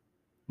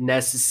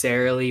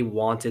necessarily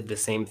wanted the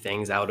same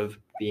things out of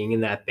being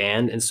in that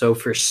band. And so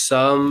for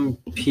some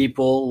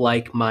people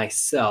like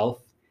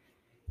myself,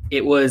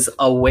 it was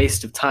a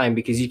waste of time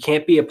because you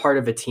can't be a part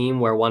of a team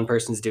where one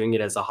person's doing it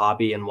as a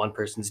hobby and one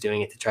person's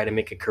doing it to try to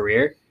make a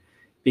career,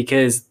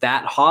 because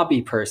that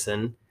hobby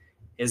person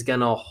is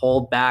going to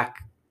hold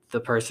back the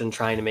person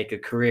trying to make a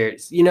career.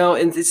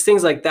 And it's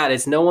things like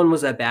that. No one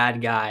was a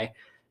bad guy.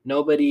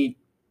 Nobody.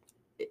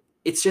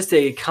 It's just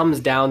it comes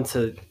down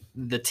to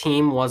the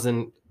team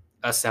wasn't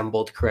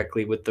assembled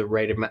correctly with the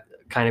right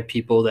kind of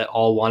people that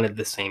all wanted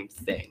the same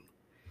thing.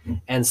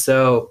 And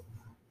so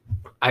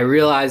I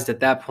realized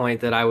at that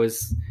point that I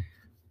was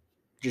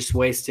just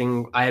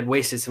I had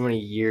wasted so many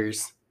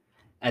years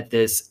at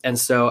this. And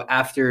so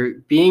after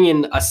being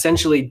in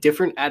essentially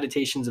different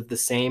adaptations of the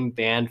same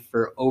band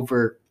for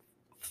over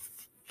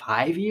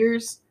 5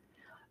 years,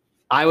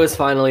 I was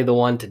finally the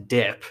one to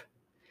dip.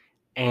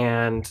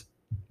 And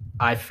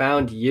I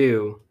found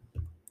you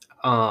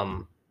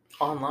online.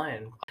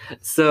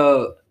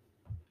 So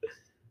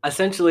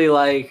essentially,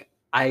 like,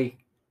 I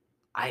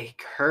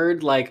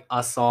heard like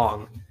a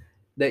song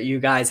that you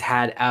guys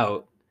had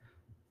out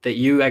that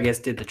you, I guess,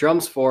 did the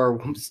drums for.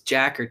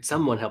 Jack or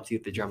someone helped you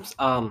with the drums.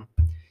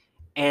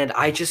 And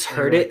I just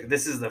heard it.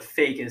 This is the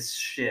fakest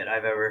shit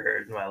I've ever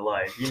heard in my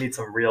life. You need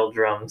some real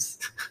drums.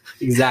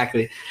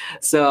 Exactly.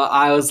 So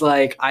I was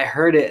like, I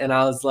heard it and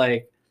I was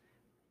like,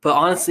 But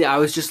honestly, I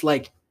was just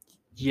like,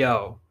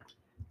 yo,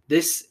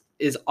 this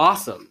is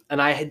awesome.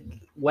 And I had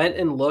went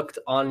and looked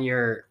on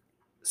your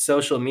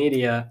social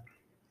media,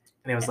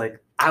 and it was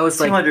like I was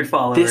like, 200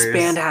 followers. this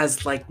band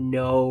has like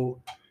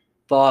no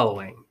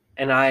following.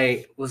 And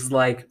I was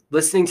like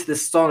listening to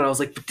this song and I was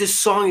like, but this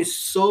song is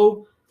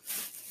so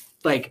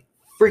like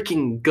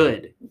freaking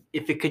good.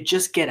 If it could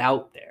just get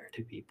out there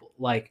to people.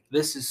 Like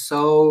this is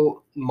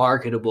so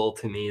marketable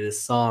to me,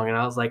 this song. And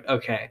I was like,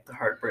 okay. The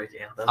heartbreak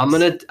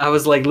anthems. I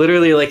was like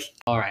literally like,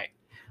 all right,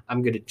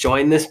 I'm gonna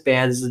join this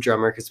band as a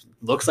drummer because it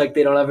looks like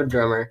they don't have a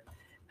drummer.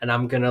 And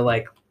I'm gonna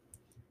like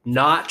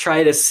not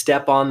try to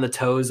step on the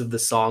toes of the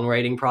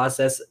songwriting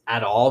process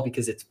at all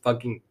because it's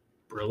fucking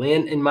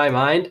brilliant in my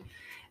mind.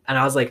 And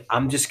I was like,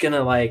 I'm just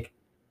gonna like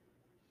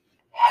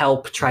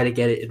help try to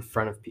get it in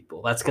front of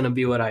people. That's gonna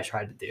be what I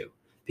tried to do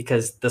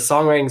because the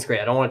songwriting's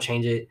great. I don't want to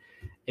change it.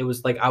 It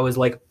was like I was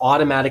like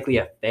automatically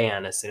a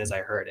fan as soon as I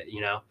heard it,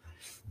 you know.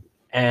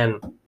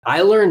 And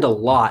I learned a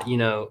lot, you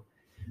know,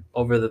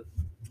 over the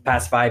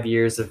past 5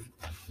 years of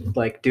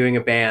like doing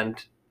a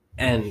band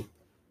and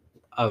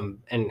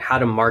how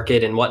to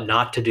market and what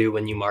not to do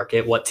when you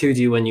market, what to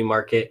do when you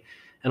market,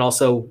 and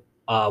also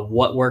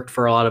what worked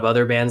for a lot of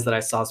other bands that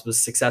I saw was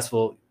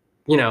successful,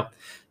 you know.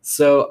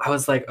 So I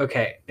was like,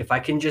 okay, if I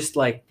can just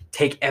like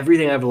take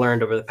everything I've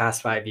learned over the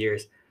past 5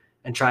 years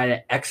and try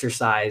to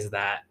exercise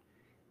that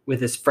with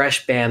this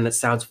fresh band that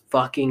sounds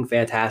fucking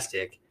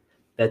fantastic,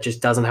 that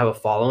just doesn't have a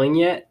following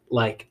yet,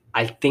 like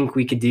I think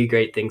we could do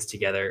great things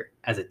together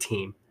as a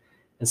team.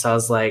 And so I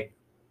was like,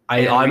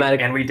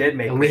 we did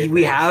make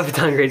we have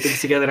done great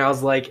things together. And I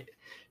was like,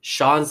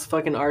 Sean's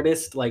fucking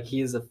artist. Like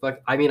he's a fuck.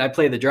 I mean, I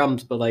play the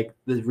drums, but like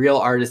the real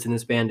artist in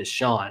this band is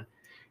Sean.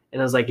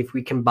 And I was like, if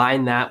we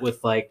combine that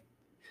with like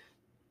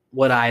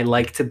what I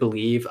like to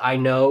believe I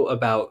know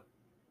about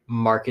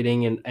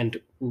marketing and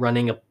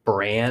running a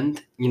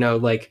brand, you know,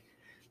 like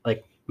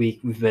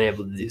we've been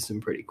able to do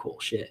some pretty cool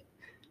shit.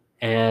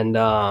 And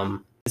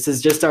this is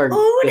just our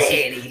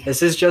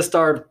this is just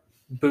our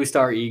boost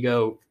our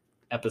ego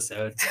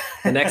episode.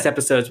 The next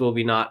episodes will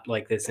be not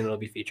like this, and it'll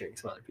be featuring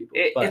some other people.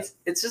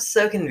 It's just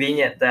so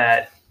convenient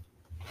that,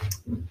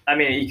 I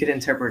mean, you could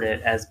interpret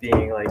it as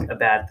being like a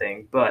bad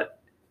thing,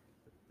 but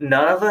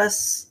none of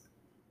us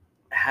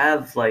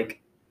have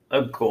like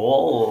a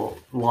goal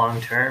long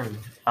term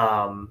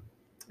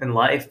in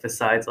life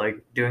besides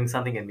like doing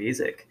something in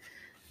music.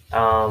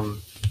 I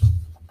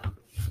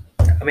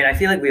mean, I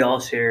feel like we all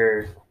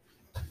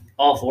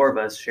four of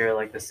us share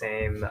like the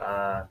same,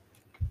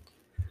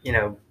 you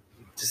know,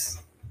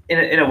 just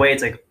in a way,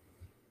 it's like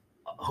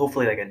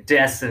hopefully like a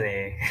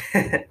destiny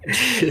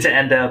to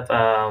end up,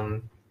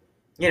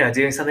 you know,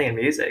 doing something in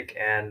music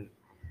and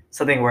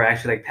something we're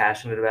actually like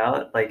passionate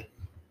about. Like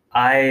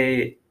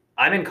I'm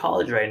in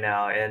college right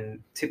now, and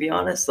to be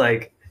honest,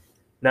 like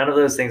none of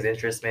those things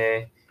interest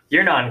me.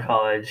 You're not in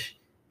college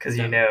because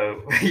you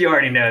know you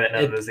already know that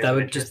none of those things. That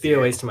would just be a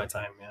waste of my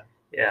time.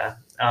 Yeah.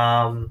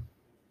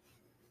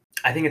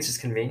 I think it's just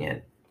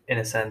convenient in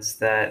a sense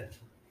that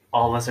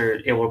all of us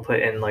are able to put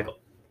in like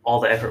all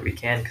the effort we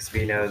can because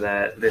we know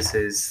that this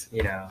is,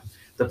 you know,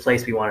 the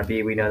place we want to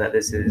be. We know that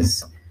this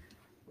is,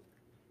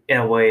 in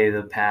a way,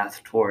 the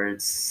path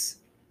towards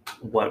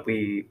what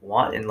we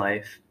want in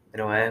life, in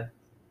a way.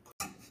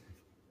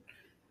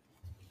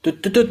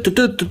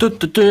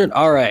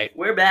 All right.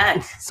 We're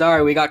back.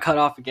 Sorry, we got cut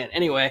off again.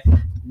 Anyway,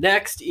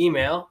 next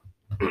email.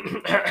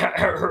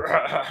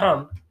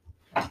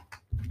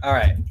 All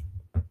right.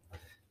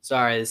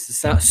 Sorry, this is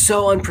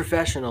so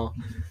unprofessional,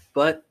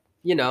 but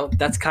you know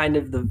that's kind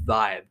of the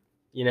vibe,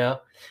 you know.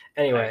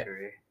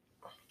 Anyway,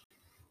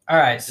 all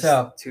right. Just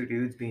so two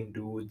dudes being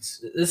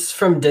dudes. This is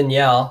from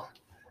Danielle,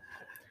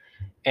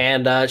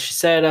 and she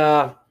said,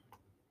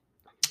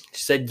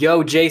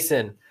 "Yo,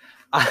 Jason,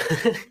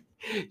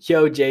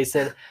 yo,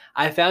 Jason,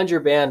 I found your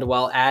band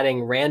while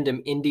adding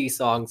random indie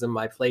songs in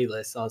my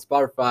playlist on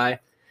Spotify,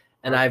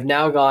 and I've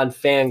now gone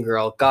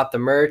fangirl. Got the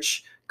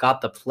merch,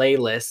 got the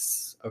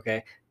playlists.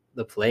 Okay."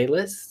 The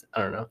playlist?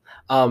 I don't know.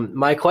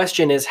 My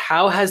question is,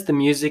 how has the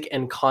music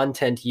and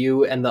content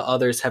you and the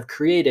others have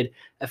created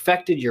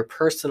affected your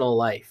personal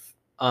life?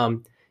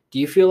 Do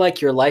you feel like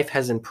your life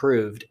has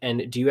improved,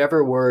 and do you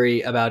ever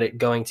worry about it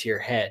going to your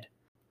head?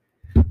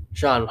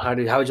 Sean, how would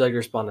you like to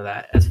respond to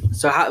that?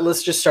 So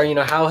let's just start. You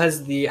know,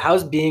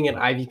 how's being an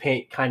Ivy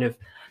Paint kind of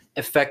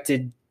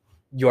affected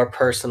your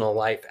personal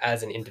life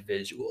as an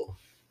individual?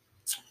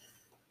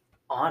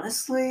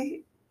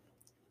 Honestly,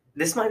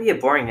 this might be a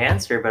boring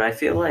answer, but I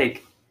feel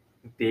like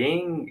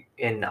being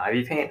in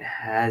Ivy Paint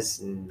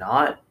has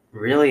not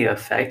really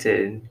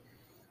affected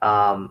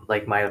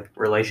like my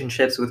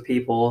relationships with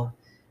people.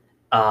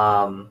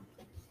 I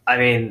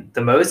mean,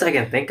 the most I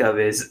can think of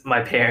is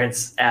my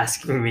parents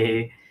asking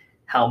me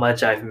how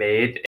much I've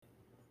made.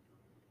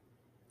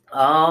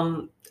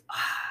 I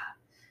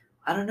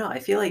don't know. I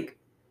feel like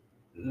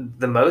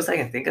the most I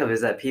can think of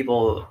is that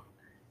people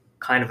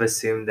kind of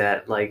assume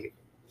that like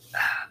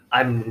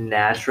I'm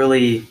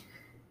naturally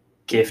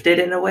gifted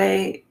in a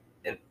way,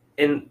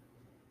 in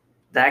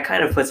that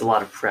kind of puts a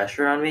lot of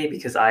pressure on me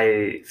because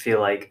I feel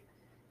like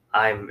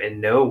I'm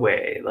in no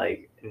way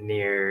like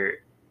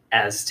near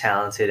as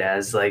talented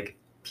as like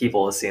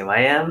people assume I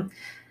am.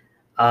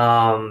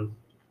 Um,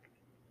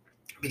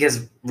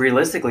 because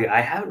realistically, I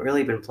haven't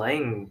really been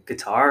playing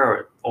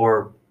guitar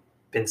or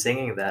been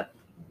singing that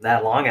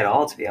long at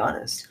all, to be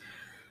honest.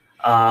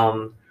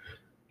 Um,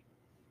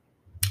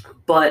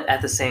 but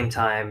at the same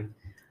time,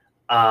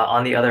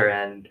 on the other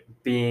end,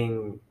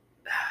 being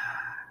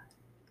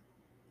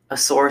a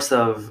source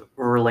of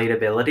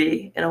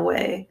relatability in a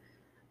way,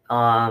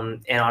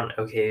 and on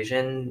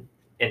occasion,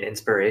 an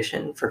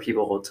inspiration for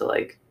people to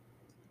like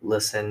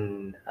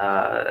listen.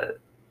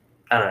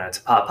 I don't know,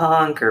 to pop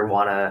punk or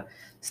want to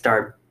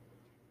start,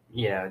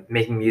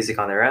 making music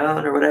on their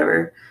own or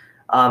whatever.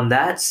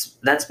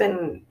 That's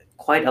been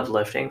quite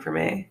uplifting for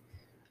me.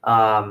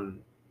 Um,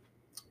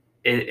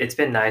 it's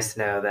been nice to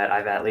know that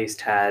I've at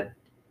least had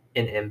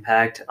an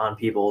impact on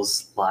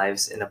people's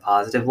lives in a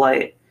positive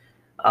light.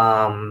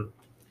 Um,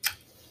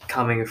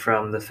 coming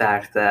from the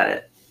fact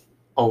that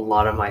a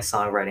lot of my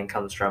songwriting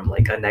comes from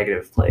like a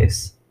negative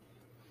place.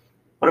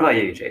 What about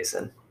you,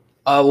 Jason?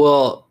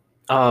 Well,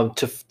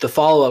 to the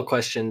follow up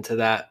question to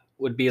that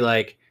would be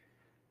like,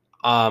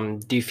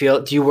 do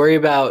you worry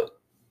about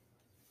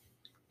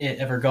it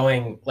ever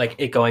going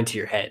to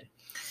your head?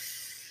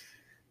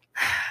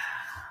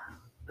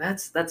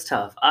 That's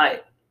tough.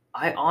 I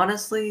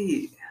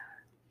honestly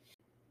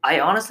I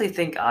honestly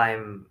think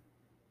I'm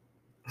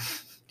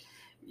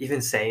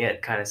even saying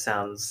it kind of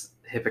sounds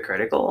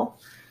hypocritical.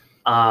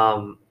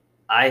 Um,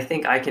 I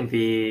think I can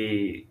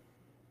be.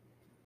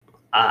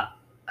 Uh,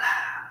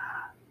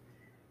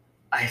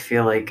 I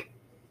feel like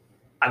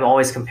I'm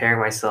always comparing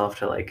myself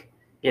to like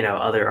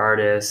other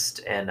artists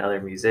and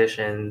other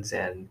musicians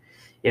and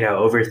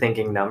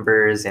overthinking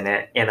numbers and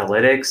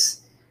analytics,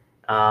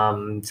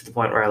 to the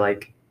point where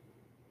like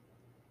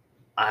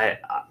I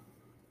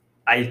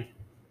I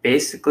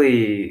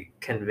basically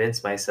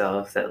convince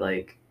myself that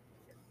like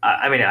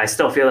I mean, I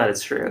still feel that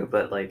it's true,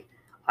 but like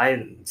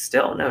I'm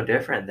still no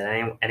different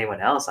than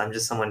anyone else. I'm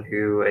just someone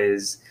who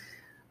is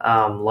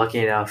lucky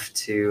enough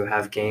to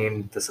have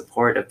gained the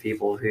support of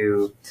people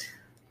who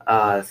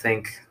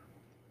think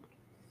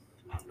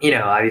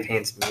Ivy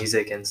Paint's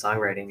music and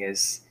songwriting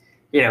is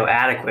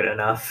adequate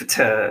enough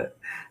to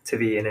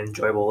be an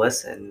enjoyable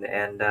listen.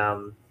 And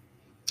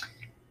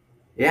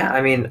yeah,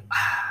 I mean,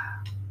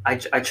 I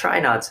try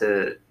not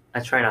to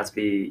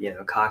be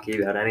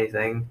cocky about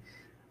anything.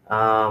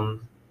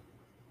 Um,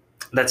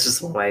 that's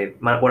just one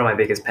of my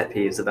biggest pet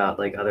peeves about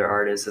like other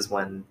artists is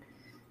when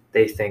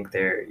they think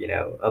they're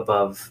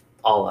above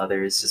all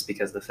others just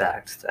because of the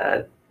fact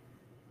that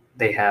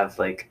they have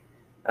like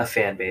a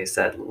fan base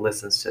that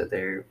listens to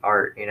their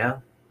art.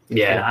 And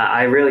Yeah.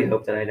 I really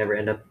hope that I never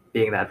end up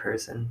being that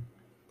person.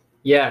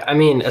 Yeah, I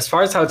mean, as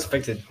far as how it's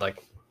affected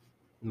like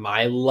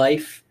my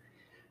life,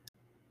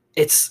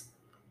 it's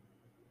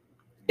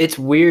it's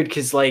weird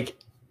because like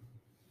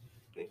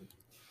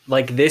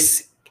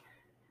this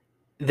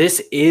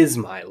is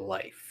my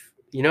life.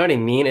 You know what I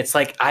mean? It's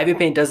like Ivy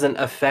Paint doesn't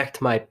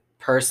affect my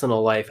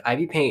personal life.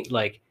 Ivy Paint,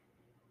 like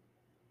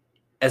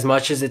as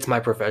much as it's my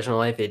professional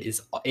life, it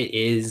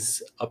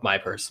is of my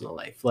personal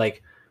life.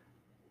 Like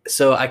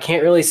so I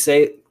can't really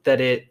say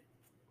that it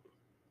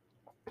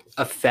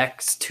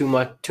affects too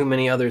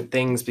many other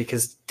things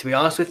because to be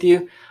honest with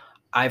you,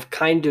 I've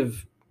kind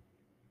of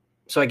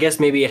so I guess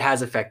maybe it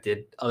has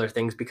affected other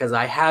things because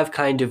I have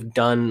kind of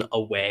done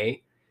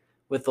away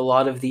with a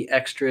lot of the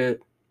extra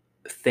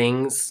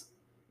things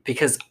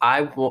because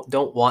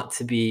don't want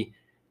to be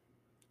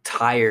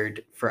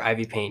tired for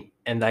Ivy Paint,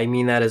 and I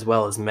mean that as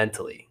well as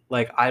mentally.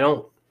 Like I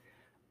don't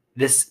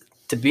this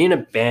to be in a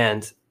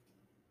band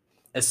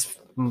as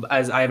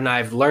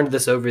I've learned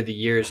this over the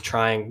years,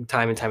 trying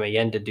time and time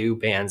again to do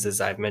bands,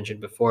 as I've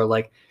mentioned before.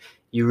 Like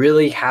you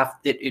really have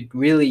it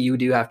really you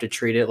do have to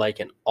treat it like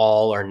an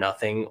all or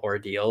nothing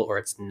ordeal, or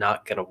it's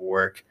not gonna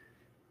work.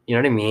 You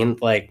know what I mean?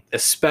 Like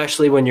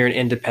especially when you're an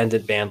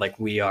independent band like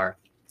we are,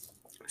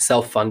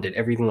 self-funded,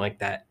 everything like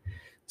that.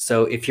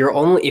 So if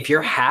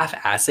you're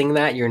half-assing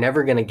that, you're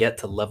never gonna get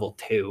to level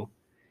two.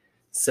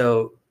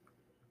 So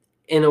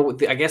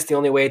I guess the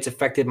only way it's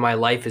affected my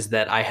life is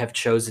that I have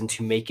chosen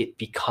to make it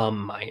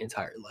become my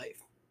entire life.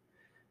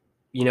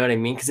 You know what I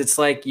mean? Because it's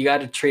like you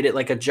got to treat it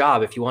like a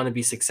job. If you want to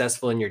be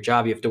successful in your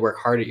job, you have to work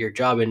hard at your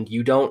job, and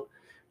you don't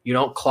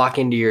clock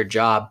into your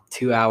job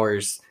 2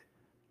 hours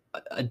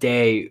a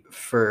day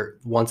for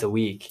once a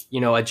week.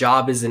 A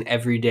job is an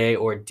everyday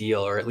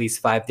ordeal, or at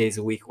least 5 days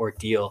a week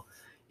ordeal.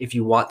 If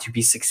you want to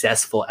be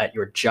successful at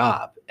your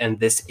job, and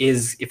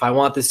if I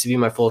want this to be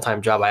my full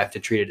time job, I have to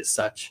treat it as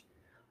such.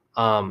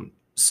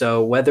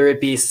 So whether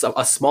it be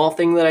a small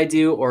thing that I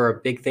do or a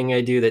big thing I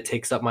do that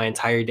takes up my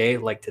entire day,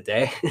 like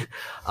today,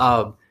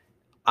 um,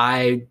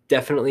 I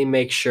definitely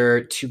make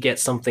sure to get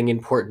something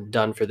important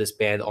done for this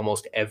band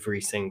almost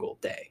every single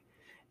day.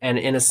 And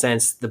in a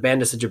sense, the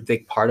band is such a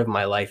big part of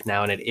my life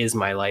now, and it is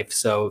my life.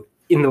 So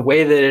in the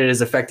way that it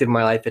has affected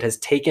my life, it has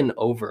taken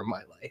over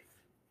my life.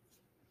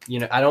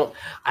 I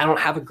don't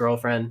have a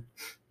girlfriend.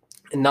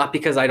 not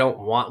because I don't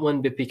want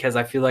one, but because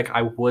I feel like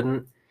I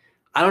wouldn't.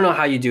 I don't know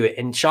how you do it,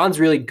 and Sean's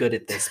really good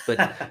at this,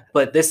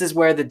 but this is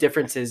where the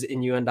differences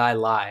in you and I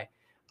lie.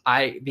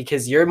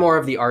 Because you're more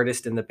of the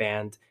artist in the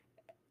band,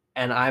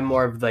 and I'm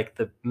more of like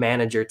the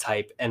manager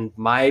type, and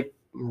my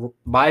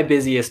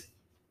busiest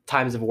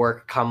times of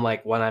work come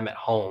like when I'm at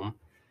home.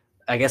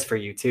 I guess for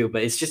you too,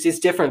 but it's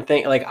different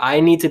thing. Like I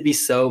need to be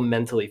so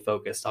mentally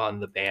focused on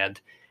the band,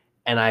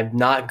 and I'm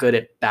not good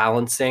at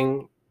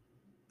balancing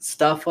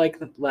stuff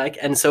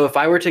and so if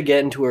I were to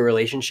get into a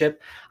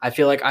relationship, I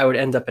feel like I would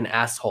end up an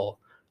asshole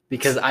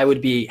because I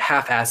would be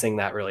half-assing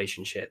that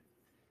relationship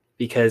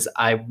because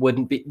I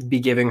wouldn't be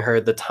giving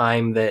her the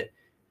time that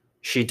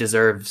she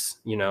deserves,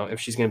 if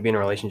she's going to be in a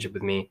relationship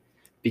with me,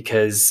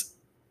 because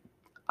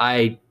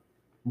I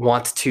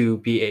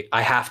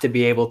I have to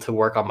be able to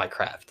work on my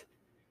craft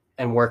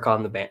and work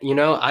on the band.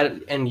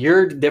 And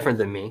you're different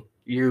than me.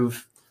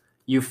 You've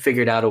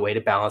figured out a way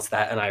to balance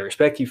that, and I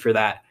respect you for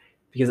that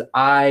because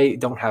I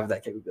don't have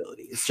that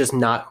capability. It's just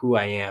not who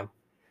I am.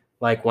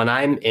 Like when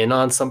I'm in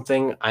on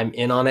something, I'm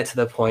in on it to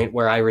the point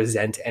where I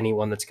resent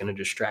anyone that's going to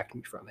distract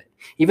me from it.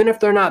 Even if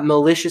they're not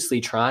maliciously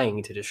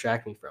trying to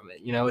distract me from it.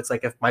 It's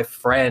like if my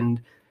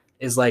friend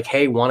is like,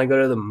 "Hey, want to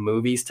go to the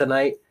movies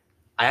tonight?"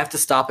 I have to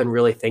stop and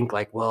really think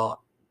like,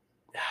 well,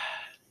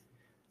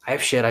 I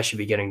have shit I should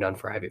be getting done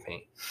for Ivy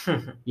Paint.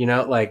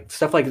 Like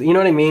stuff like, you know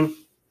what I mean?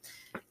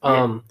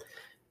 Yeah.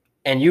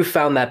 And you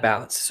found that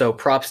balance. So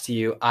props to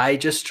you. I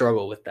just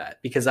struggle with that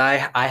because I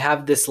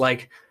have this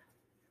like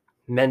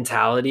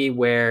mentality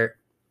where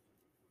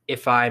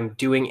if I'm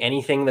doing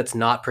anything that's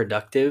not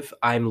productive,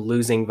 I'm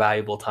losing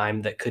valuable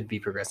time that could be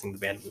progressing the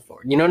band move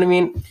forward. You know what I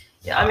mean?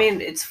 Yeah, I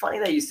mean, it's funny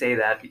that you say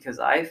that because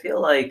I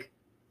feel like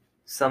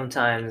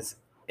sometimes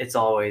it's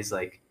always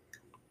like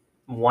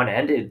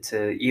one-ended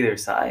to either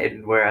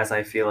side, whereas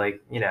I feel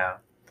like,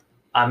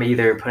 I'm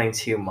either putting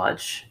too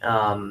much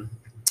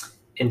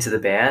into the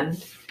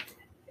band,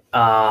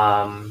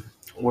 and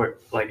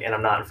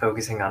I'm not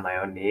focusing on my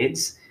own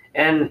needs.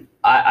 And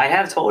I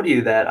have told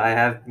you that I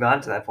have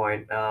gone to that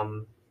point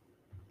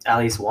at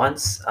least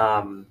once,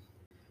 or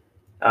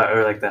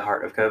like the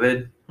heart of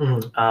COVID.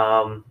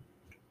 Mm-hmm.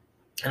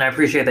 And I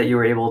appreciate that you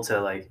were able to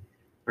like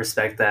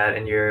respect that,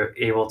 and you're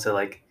able to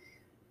like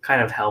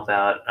kind of help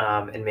out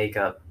and make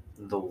up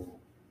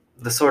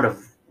the sort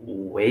of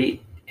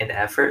weight and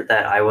effort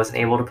that I wasn't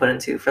able to put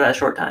into for that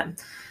short time.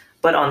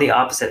 But on the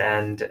opposite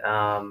end,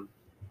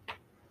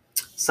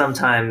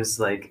 sometimes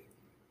like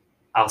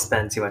I'll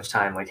spend too much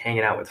time like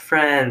hanging out with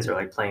friends or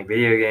like playing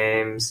video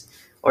games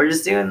or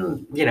just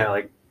doing,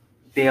 like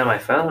being on my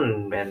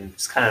phone and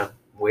just kind of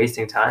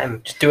wasting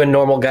time. Just doing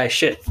normal guy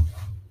shit.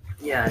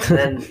 Yeah. And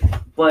then,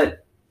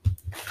 but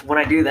when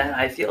I do that,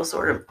 I feel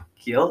sort of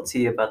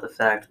guilty about the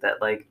fact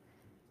that like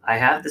I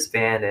have this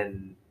band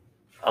and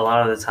a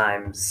lot of the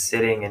time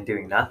sitting and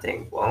doing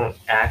nothing won't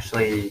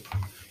actually,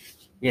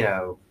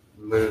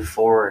 move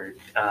forward.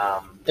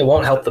 It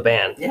won't help the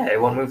band. Yeah, it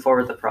won't move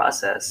forward the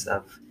process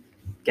of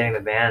getting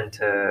the band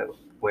to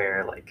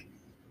where like,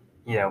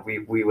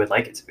 we would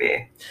like it to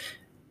be.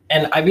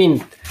 And I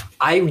mean,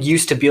 I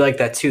used to be like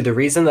that too. The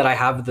reason that I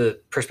have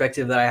the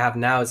perspective that I have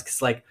now is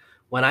because like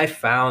when I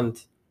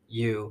found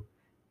you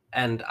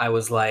and I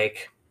was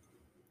like,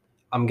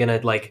 I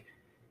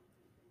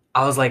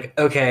was like,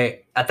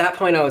 okay, at that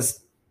point it's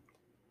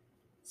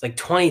like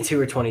 22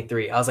 or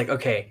 23. I was like,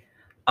 okay,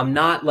 I'm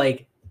not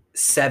like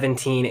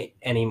 17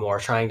 anymore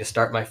trying to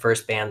start my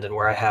first band and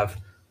where I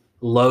have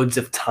loads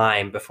of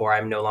time before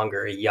I'm no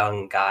longer a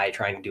young guy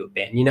trying to do a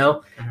band,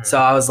 Mm-hmm. So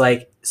I was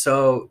like,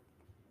 so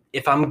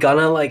if I'm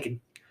gonna like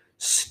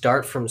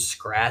start from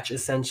scratch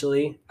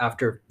essentially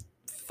after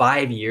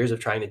 5 years of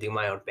trying to do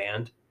my own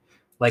band,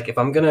 like if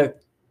I'm gonna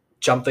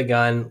jump the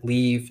gun,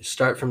 leave,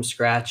 start from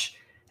scratch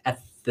at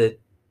the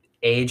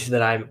age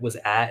that I was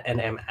at and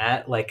am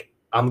at, like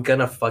I'm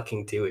gonna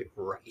fucking do it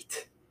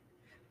right.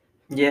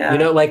 Yeah.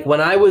 Like when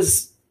I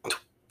was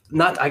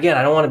not, again,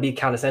 I don't want to be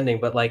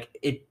condescending, but like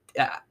it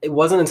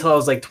wasn't until I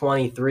was like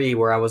 23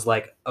 where I was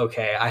like,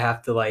 okay, I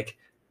have to like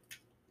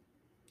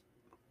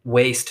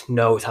waste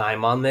no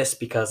time on this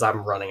because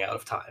I'm running out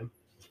of time.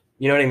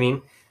 You know what I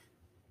mean?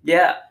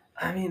 Yeah.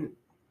 I mean,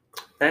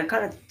 that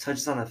kind of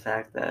touches on the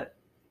fact that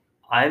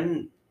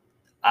I'm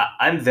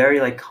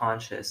very like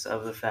conscious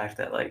of the fact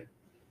that like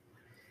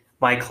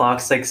my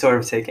clock's like sort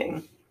of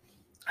ticking.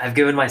 I've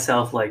given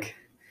myself like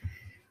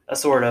a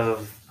sort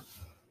of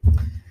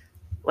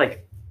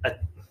like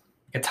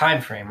a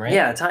time frame, right?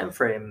 Yeah, a time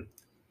frame.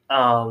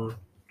 To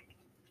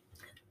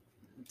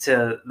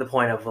the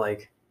point of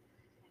like,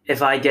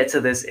 if I get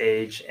to this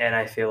age and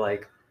I feel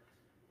like,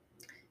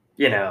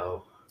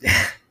 the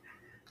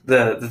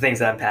things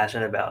that I'm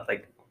passionate about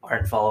like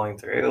aren't following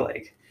through,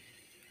 like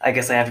I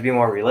guess I have to be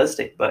more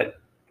realistic. But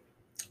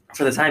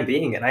for the time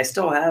being, and I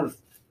still have,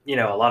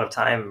 a lot of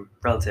time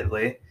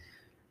relatively,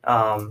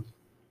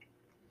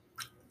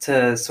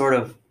 to sort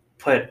of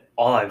put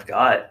all I've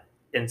got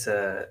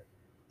into,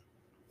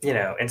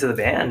 into the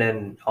band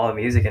and all the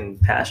music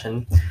and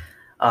passion,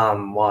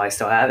 while I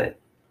still have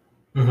it.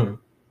 Mm-hmm.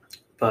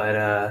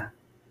 But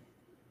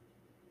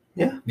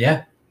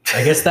Yeah.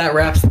 I guess that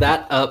wraps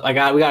that up. We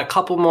got a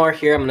couple more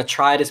here. I'm going to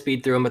try to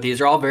speed through them, but these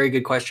are all very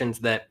good questions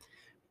that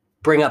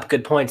bring up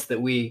good points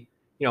that we,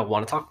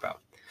 want to talk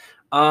about.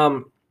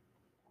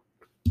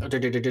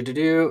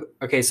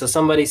 Okay, so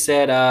somebody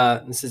said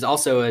this is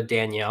also a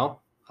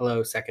Danielle.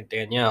 Hello, second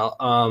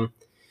Danielle.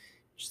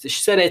 She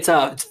said it's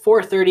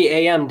 4:30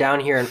 a.m.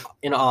 down here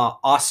in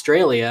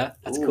Australia.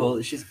 That's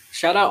cool.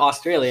 Shout out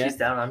Australia. She's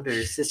down under.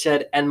 She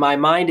said, and my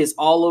mind is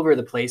all over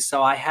the place.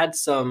 So I had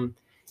some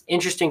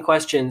interesting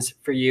questions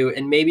for you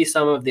and maybe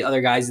some of the other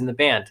guys in the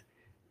band.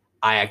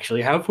 I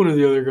actually have one of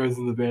the other guys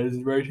in the band.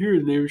 He's right here.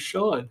 His name is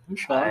Sean.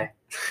 Hi,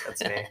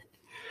 that's me.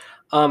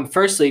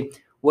 Firstly,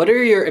 what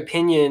are your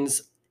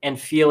opinions and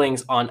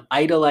feelings on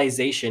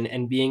idolization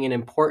and being an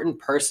important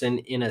person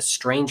in a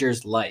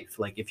stranger's life,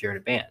 like if you're in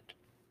a band?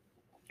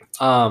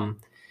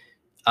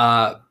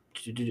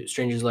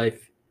 Stranger's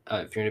life,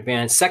 if you're in a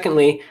band.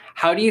 Secondly,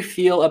 how do you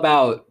feel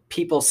about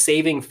people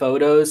saving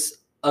photos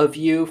of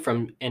you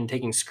and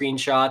taking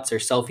screenshots or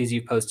selfies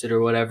you posted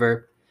or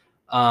whatever?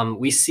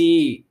 We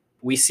see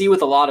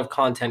with a lot of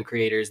content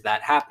creators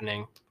that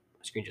happening.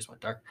 My screen just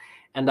went dark.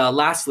 And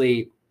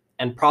lastly,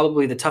 and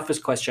probably the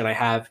toughest question I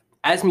have,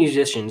 as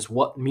musicians,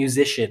 what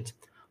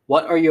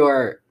are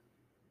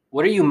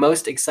you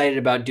most excited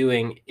about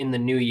doing in the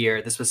new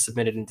year? This was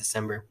submitted in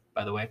December,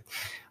 by the way.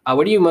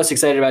 What are you most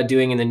excited about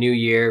doing in the new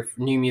year?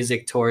 New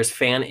music, tours,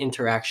 fan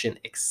interaction,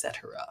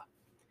 etc.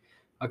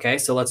 Okay,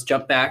 so let's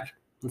jump back.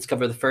 Let's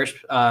cover the first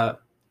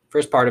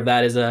part of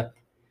that is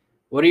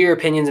what are your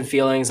opinions and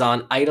feelings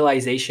on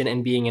idolization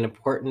and being an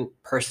important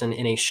person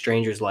in a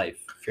stranger's life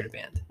if you're in a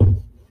band?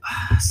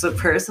 So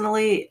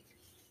personally,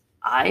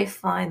 I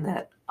find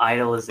that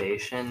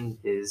idolization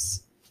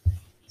is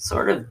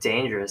sort of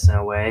dangerous in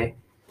a way.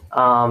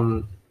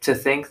 To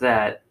think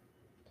that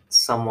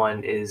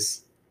someone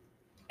is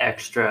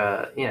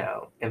extra,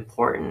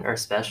 important or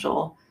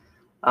special,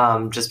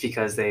 just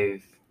because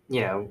they've,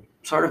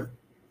 sort of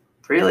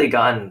really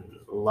gotten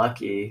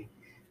lucky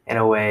in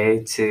a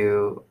way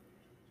to,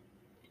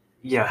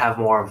 have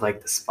more of like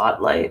the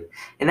spotlight.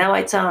 And that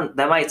might sound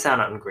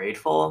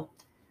ungrateful,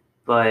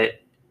 but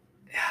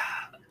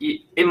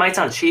it might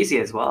sound cheesy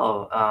as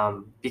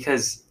well,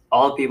 because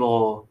all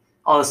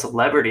the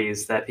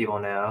celebrities that people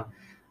know,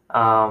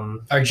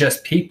 are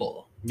just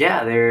people.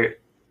 Yeah,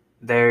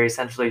 they're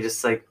essentially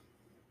just like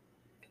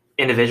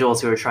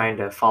individuals who are trying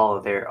to follow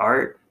their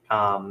art,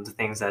 the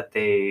things that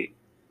they,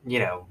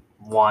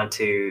 want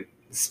to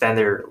spend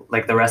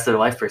the rest of their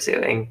life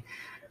pursuing.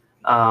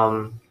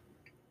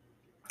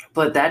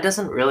 But that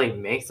doesn't really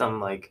make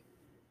them like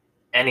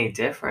any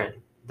different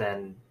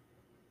than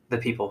the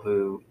people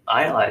who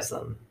idolize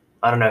them.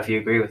 I don't know if you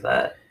agree with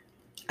that.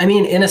 I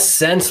mean, in a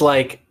sense,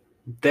 like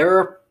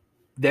there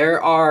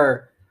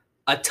are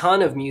a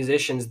ton of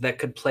musicians that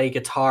could play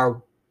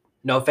guitar,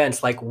 no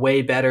offense, like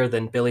way better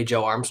than Billy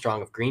Joe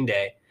Armstrong of Green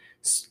Day.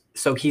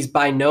 So he's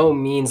by no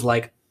means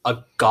like a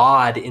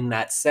god in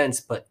that sense,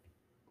 but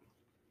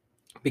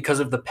because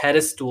of the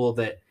pedestal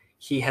that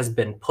he has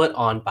been put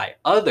on by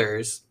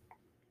others,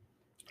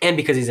 and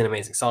because he's an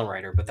amazing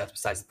songwriter, but that's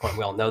besides the point.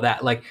 We all know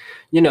that. Like,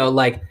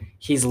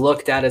 he's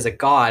looked at as a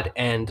god,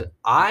 and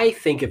I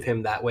think of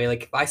him that way.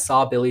 Like, if I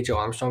saw Billy Joe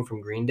Armstrong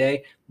from Green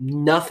Day,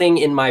 nothing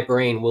in my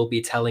brain will be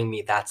telling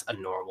me that's a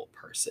normal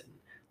person.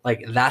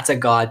 Like, that's a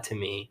god to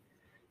me.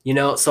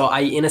 So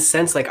in a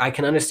sense, like, I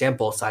can understand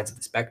both sides of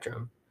the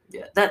spectrum.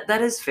 Yeah,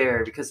 that is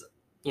fair because,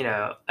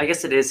 I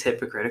guess it is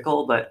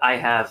hypocritical, but I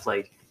have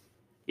like,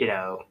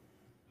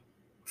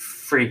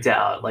 freaked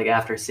out like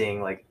after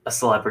seeing like a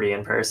celebrity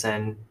in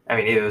person. I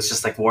mean, it was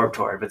just like Warped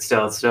Tour, but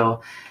still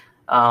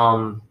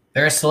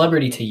they're a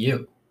celebrity to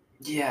you.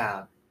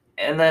 Yeah.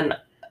 And then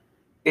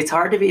it's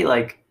hard to be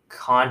like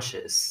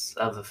conscious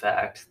of the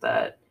fact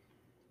that,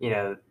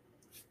 well,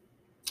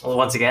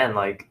 once again,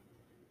 like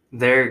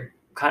they're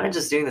kind of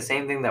just doing the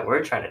same thing that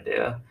we're trying to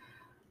do.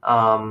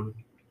 And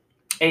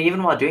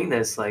even while doing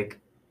this, like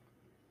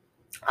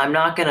I'm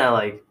not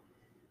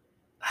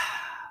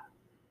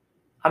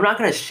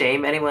gonna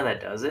shame anyone that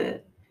does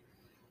it.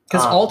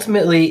 Because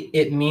ultimately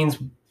it means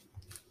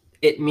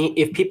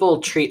if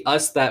people treat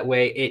us that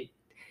way,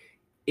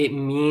 it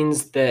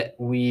means that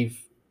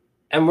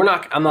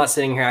I'm not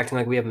sitting here acting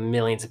like we have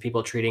millions of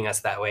people treating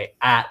us that way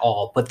at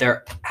all, but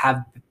there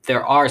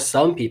are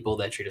some people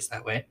that treat us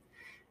that way.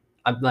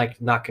 I'm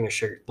like not gonna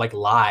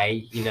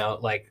lie,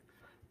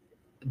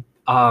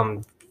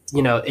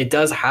 it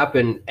does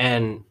happen.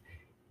 And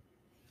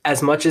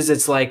as much as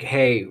it's like,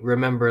 hey,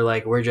 remember,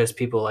 like, we're just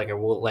people, like, I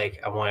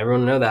want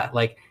everyone to know that,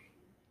 like,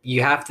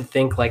 you have to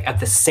think, like,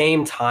 at the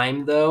same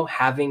time, though,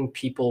 having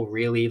people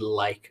really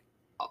like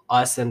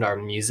us and our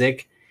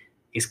music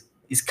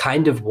is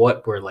kind of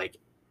what we're, like,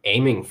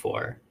 aiming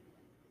for.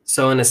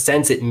 So in a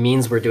sense, it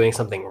means we're doing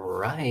something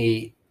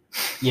right,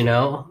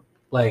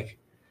 Like,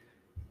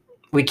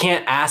 we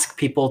can't ask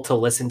people to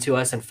listen to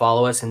us and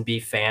follow us and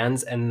be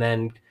fans and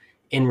then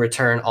in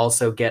return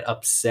also get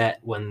upset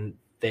when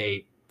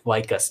they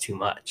like us too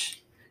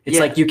much. It's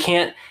like you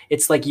can't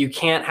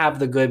have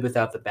the good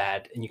without the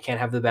bad, and you can't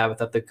have the bad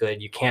without the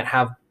good. You can't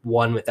have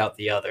one without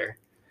the other.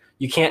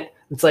 You can't,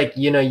 it's like,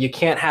 you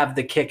can't have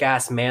the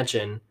kick-ass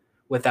mansion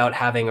without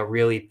having a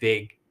really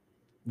big,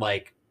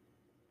 like,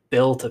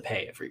 bill to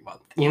pay every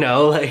month.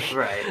 Like,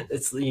 Right.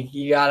 it's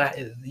you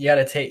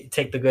gotta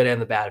take the good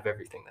and the bad of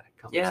everything that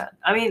comes. Yeah,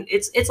 I mean,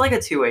 it's like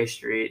a two-way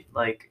street.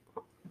 Like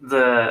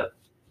the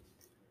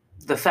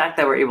fact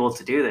that we're able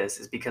to do this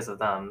is because of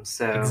them.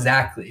 So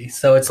exactly.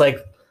 So it's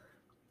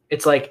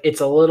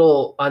a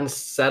little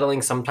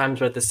unsettling sometimes,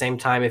 but at the same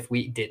time, if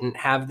we didn't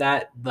have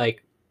that,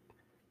 like,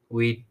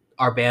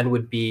 our band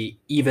would be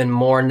even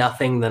more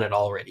nothing than it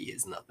already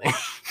is nothing.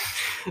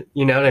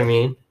 You know what I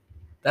mean?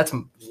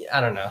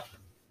 I don't know.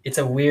 It's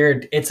a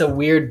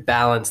weird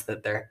balance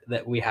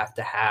that we have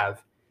to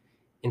have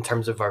in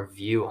terms of our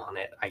view on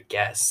it, I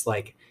guess.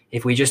 Like,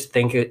 if we just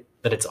think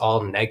that it's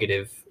all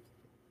negative,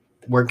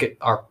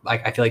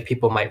 I feel like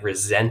people might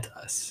resent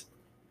us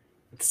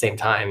at the same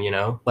time,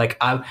 Like,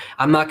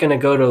 I'm not gonna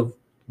go to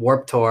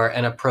Warped Tour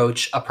and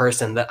approach a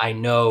person that I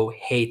know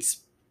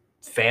hates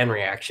fan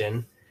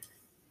reaction.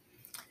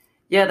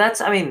 Yeah,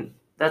 that's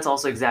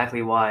also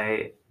exactly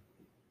why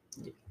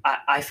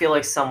I feel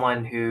like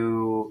someone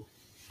who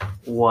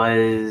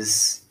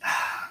was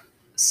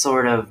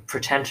sort of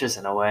pretentious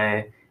in a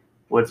way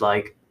would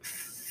like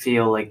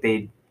feel like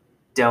they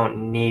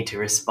don't need to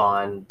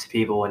respond to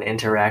people and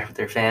interact with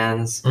their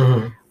fans,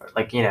 or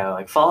like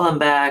like follow them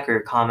back or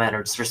comment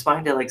or just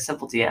respond to like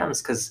simple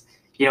DMs, because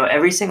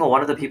every single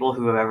one of the people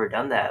who have ever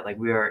done that, like,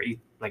 we are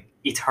like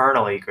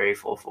eternally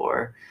grateful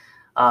for.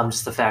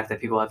 Just the fact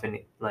that people have been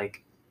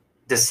like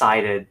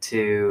decided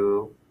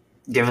to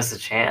give us a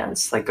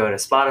chance, like go to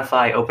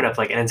Spotify, open up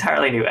like an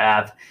entirely new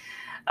app,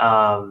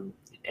 and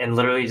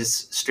literally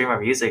just stream our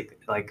music,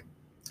 like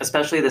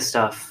especially the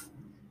stuff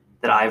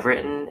that I've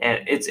written.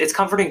 And it's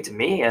comforting to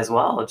me as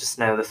well, just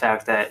know the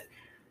fact that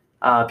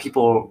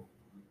people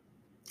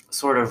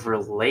sort of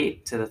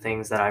relate to the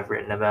things that I've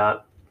written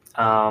about,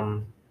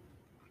 and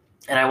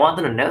I want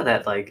them to know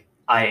that like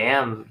I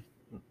am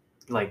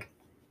like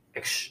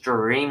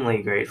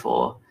extremely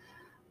grateful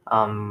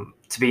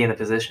to be in the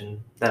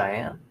position that I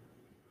am.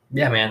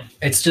 Yeah, man.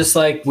 It's just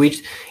like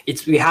we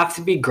have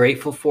to be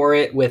grateful for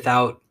it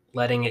without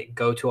letting it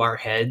go to our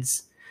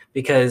heads,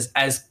 because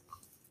as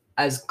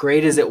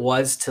great as it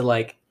was to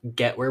like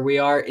get where we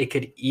are, it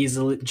could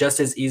just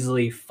as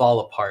easily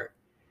fall apart.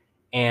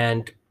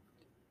 And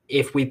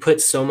if we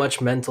put so much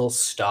mental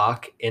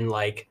stock in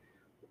like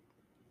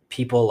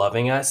people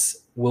loving us,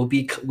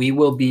 we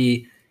will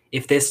be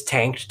if this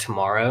tanked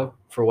tomorrow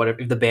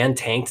if the band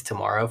tanked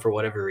tomorrow for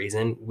whatever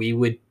reason, we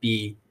would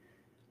be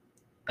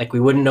like, we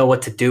wouldn't know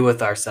what to do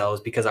with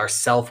ourselves, because our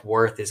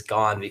self-worth is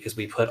gone, because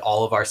we put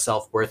all of our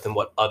self-worth in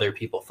what other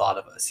people thought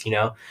of us,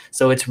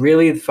 So it's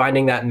really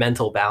finding that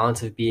mental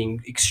balance of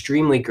being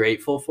extremely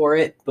grateful for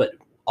it, but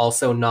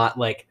also not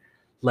like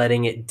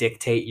letting it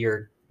dictate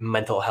your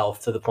mental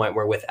health to the point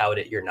where without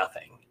it, you're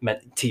nothing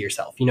to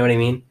yourself. You know what I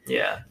mean?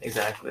 Yeah,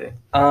 exactly.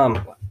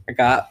 I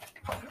got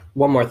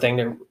one more thing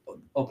to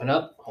open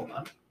up. Hold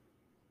on.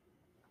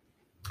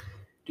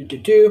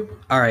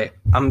 All right.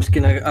 I'm just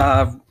going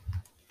to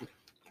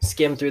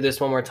skim through this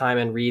one more time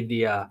and read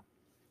the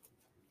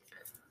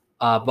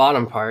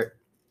bottom part.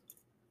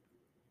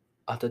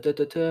 What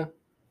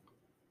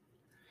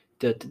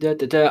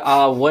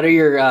are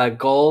your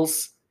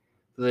goals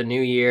for the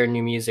new year,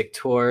 new music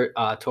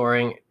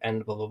touring,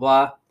 and blah, blah,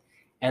 blah.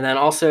 And then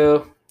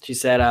also she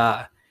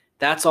said,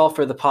 that's all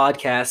for the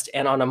podcast.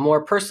 And on a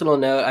more personal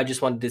note, I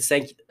just wanted to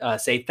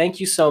say thank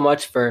you so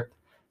much for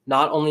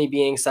not only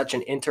being such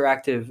an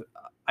interactive,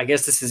 I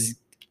guess this is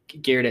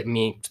geared at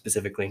me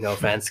specifically, no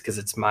offense, because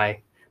it's my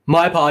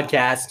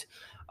podcast.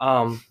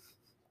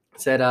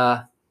 Said,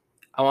 I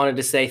wanted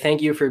to say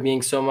thank you for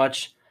being so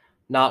much,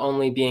 not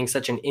only being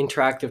such an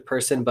interactive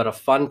person, but a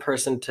fun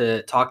person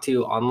to talk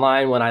to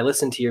online. When I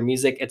listen to your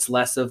music, it's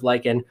less of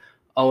like an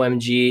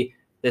OMG,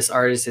 this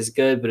artist is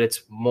good, but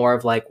it's more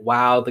of like,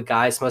 wow, the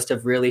guys must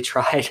have really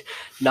tried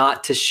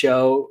not to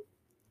show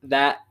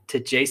that to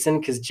Jason,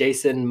 because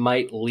Jason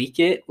might leak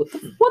it. What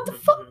the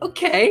fuck?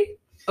 Okay.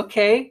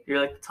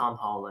 You're like the Tom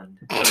Holland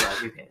of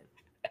IVYPAINT.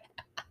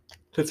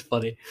 That's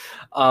funny.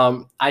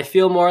 I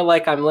feel more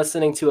like I'm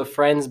listening to a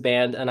friend's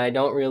band, and I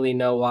don't really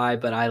know why,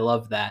 but I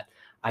love that.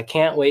 I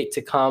can't wait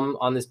to come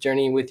on this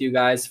journey with you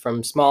guys,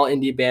 from small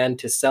indie band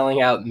to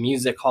selling out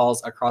music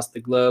halls across the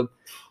globe.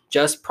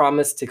 Just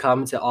promise to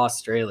come to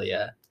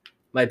Australia.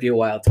 Might be a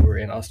while till we're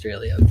in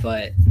Australia,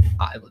 but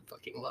I would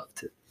fucking love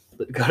to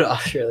go to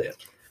Australia.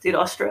 Dude,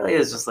 Australia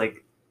is just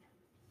like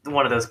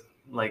one of those,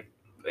 like,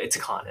 it's a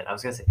continent. I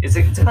was gonna say it's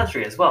a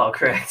country as well,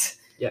 correct?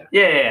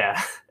 Yeah.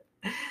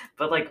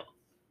 But like,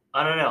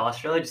 I don't know.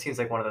 Australia just seems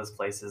like one of those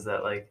places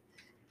that like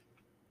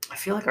I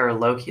feel like are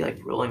low key like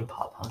ruling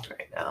pop punk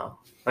right now,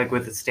 like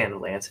with the Stand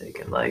Atlantic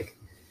and like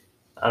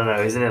I don't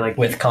know, isn't it like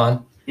with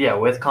Con? Yeah,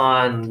 with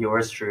Con,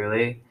 yours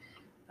truly.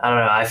 I don't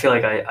know. I feel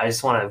like I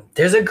just want to.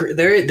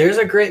 There's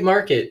a great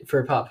market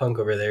for pop punk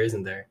over there,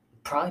 isn't there?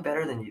 Probably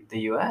better than the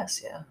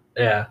U.S. Yeah.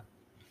 Yeah,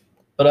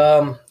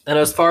 But and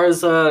as far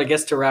as I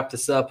guess to wrap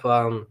this up, what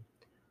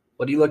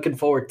are you looking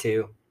forward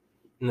to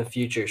in the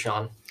future,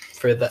 Sean,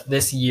 for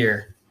this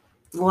year?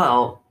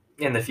 Well,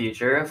 in the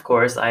future, of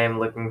course, I am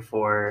looking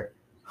for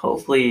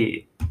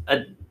hopefully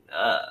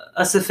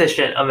a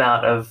sufficient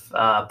amount of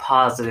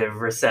positive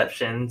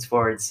reception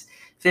towards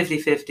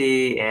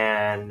 50/50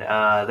 and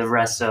the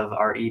rest of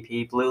our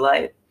EP Blue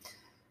Light.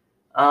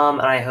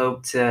 And I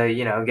hope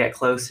to, get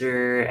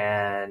closer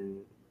and,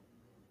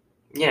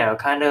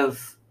 kind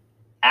of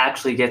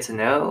actually get to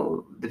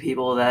know the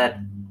people that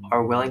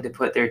are willing to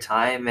put their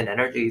time and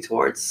energy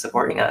towards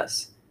supporting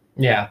us.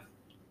 Yeah.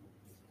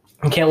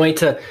 I can't wait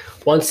to,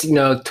 once,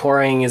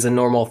 touring is a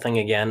normal thing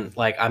again,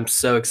 like I'm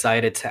so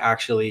excited to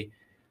actually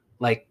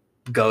like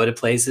go to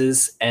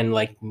places and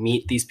like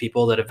meet these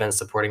people that have been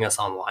supporting us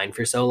online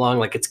for so long.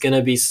 Like it's going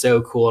to be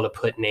so cool to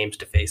put names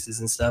to faces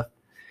and stuff.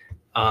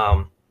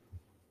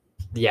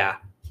 Yeah,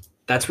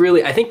 I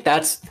think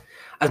that's,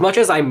 as much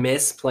as I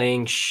miss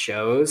playing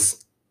shows,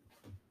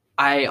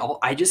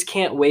 I just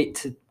can't wait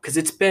to,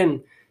 because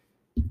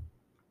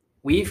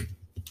we've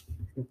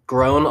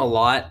grown a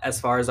lot as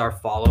far as our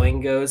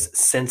following goes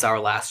since our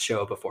last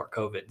show before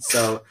COVID.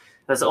 So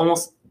that's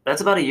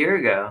about a year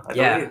ago, I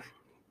believe.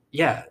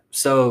 Yeah.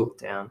 So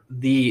Damn.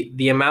 the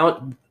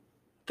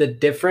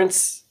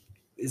difference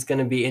is going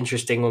to be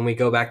interesting when we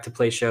go back to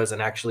play shows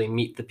and actually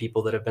meet the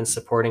people that have been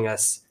supporting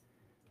us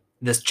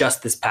this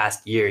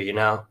past year,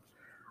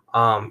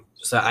 So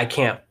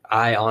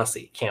I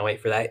honestly can't wait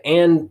for that.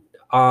 And,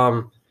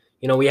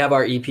 we have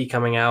our EP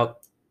coming out,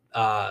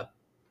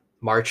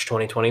 March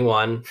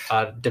 2021.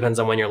 Depends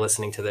on when you're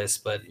listening to this,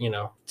 but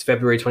it's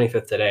February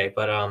 25th today.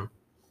 But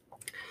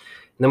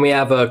then we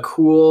have a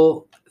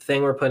cool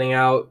thing we're putting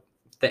out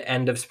the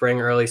end of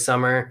spring, early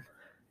summer,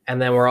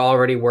 and then we're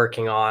already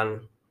working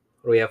on.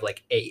 We have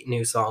like 8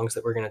 new songs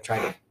that we're gonna try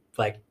to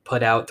like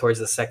put out towards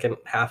the second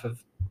half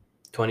of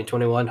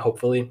 2021,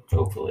 hopefully.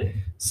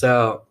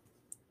 So,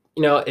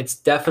 it's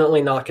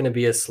definitely not going to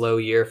be a slow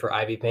year for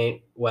Ivy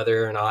Paint,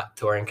 whether or not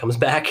touring comes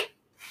back.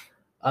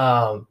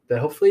 But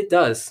hopefully it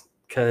does,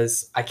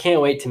 because I can't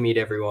wait to meet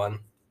everyone.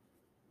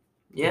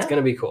 Yeah. It's going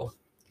to be cool.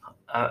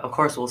 Of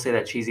course, we'll say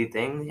that cheesy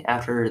thing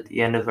after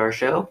the end of our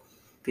show.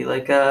 Be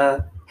like,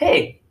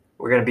 hey,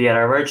 we're going to be at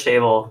our merch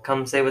table.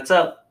 Come say what's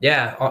up.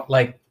 Yeah,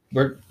 like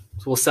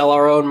we'll sell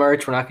our own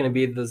merch. We're not going to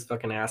be those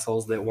fucking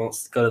assholes that won't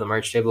go to the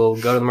merch table.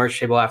 We'll go to the merch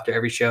table after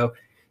every show.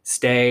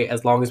 Stay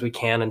as long as we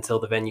can until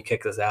the venue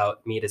kicks us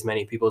out, meet as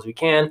many people as we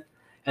can.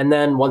 And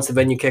then once the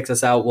venue kicks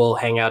us out, we'll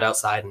hang out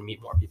outside and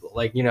meet more people.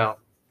 Like,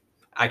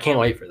 I can't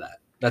wait for that.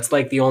 That's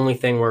like the only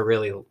thing we're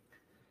really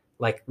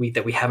like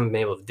that we haven't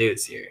been able to do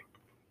this year.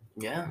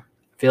 Yeah. I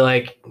feel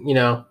like,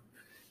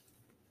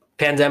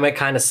 pandemic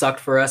kind of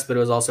sucked for us, but it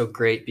was also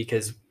great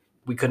because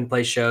we couldn't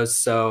play shows.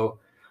 So,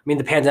 I mean,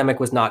 the pandemic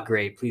was not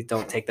great. Please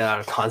don't take that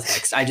out of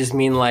context. I just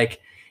mean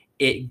like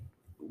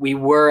we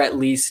were at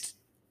least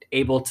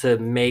able to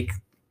make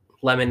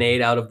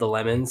lemonade out of the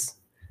lemons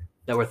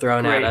that were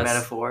thrown at us. Great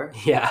metaphor.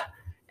 Yeah.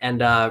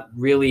 And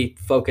really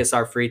focus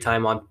our free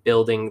time on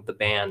building the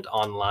band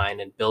online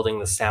and building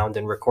the sound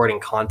and recording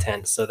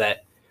content so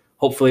that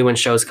hopefully when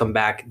shows come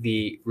back,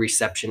 the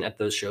reception at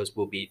those shows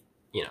will be,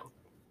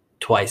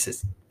 twice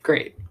as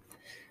great.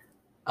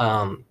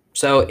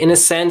 So in a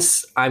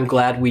sense, I'm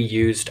glad we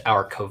used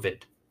our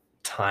COVID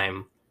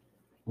time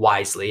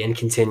wisely and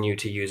continue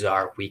to use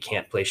our we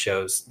can't play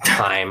shows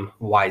time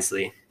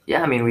wisely.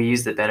 Yeah, I mean, we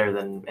used it better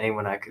than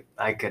anyone I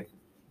could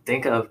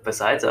think of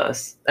besides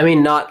us. I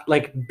mean, not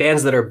like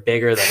bands that are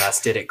bigger than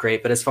us did it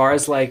great, but as far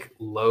as like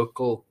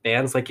local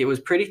bands, like it was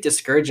pretty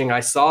discouraging.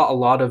 I saw a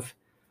lot of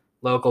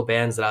local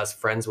bands that I was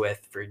friends with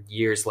for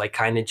years, like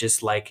kind of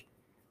just like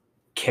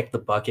kick the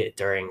bucket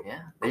during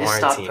they quarantine. Just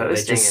stopped posting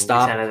they just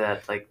stopped, and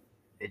pretended that like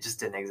it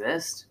just didn't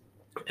exist.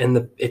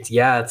 And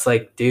it's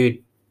like,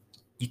 dude,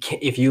 you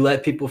can't, if you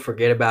let people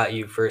forget about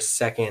you for a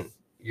second,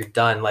 you're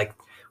done. Like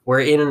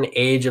we're in an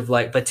age of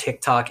like the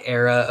TikTok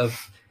era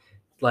of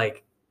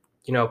like,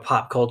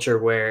 pop culture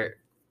where,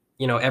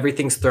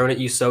 everything's thrown at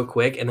you so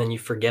quick and then you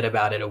forget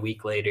about it a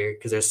week later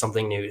because there's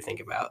something new to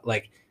think about.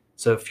 Like,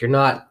 so if you're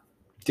not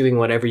doing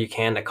whatever you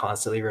can to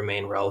constantly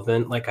remain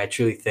relevant, like I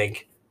truly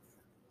think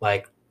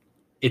like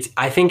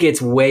I think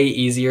it's way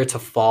easier to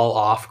fall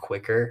off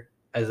quicker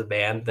as a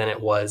band than it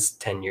was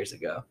 10 years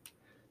ago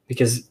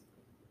because,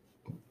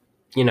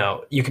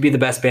 you could be the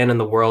best band in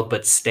the world,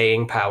 but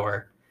staying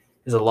power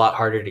is a lot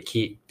harder to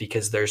keep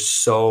because there's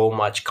so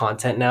much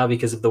content now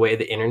because of the way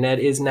the internet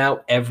is now.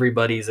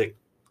 Everybody's a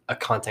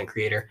content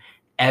creator.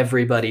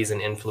 Everybody's an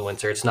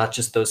influencer. It's not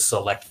just those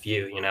select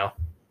few,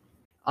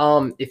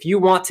 If you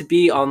want to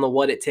be on the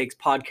What It Takes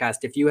podcast,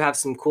 if you have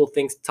some cool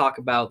things to talk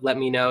about, let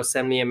me know.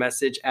 Send me a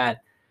message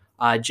at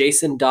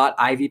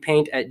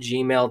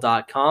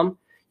jason.ivypaint@gmail.com.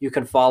 You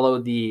can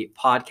follow the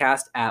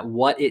podcast at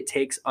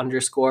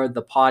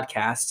whatittakes_the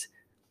podcast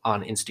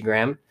on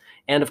Instagram.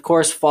 And of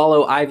course,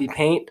 follow Ivy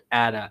Paint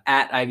at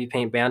Ivy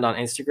Paint Band on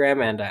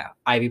Instagram and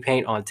Ivy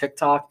Paint on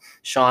TikTok.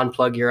 Sean,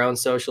 plug your own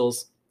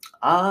socials.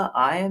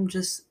 I am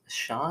just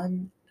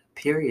Sean,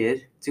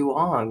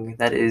 Duong.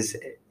 That is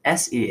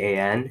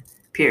SEAN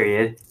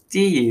period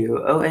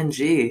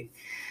DUONG.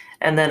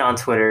 And then on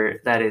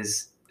Twitter, that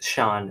is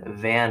Sean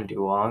Van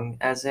Duong,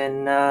 as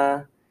in,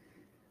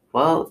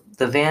 well,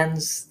 the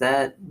vans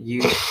that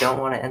you don't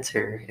want to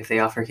enter if they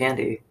offer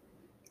candy.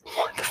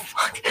 What the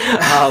fuck?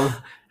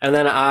 And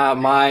then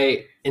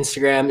my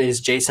Instagram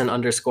is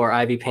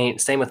Jason_IVPaint.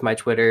 Same with my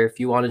Twitter. If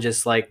you want to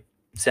just like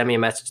send me a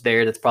message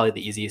there, that's probably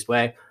the easiest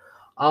way.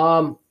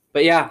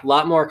 But yeah, a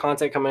lot more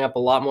content coming up, a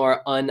lot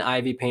more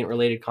un-Ivy Paint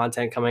related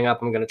content coming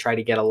up. I'm going to try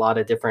to get a lot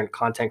of different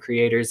content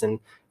creators and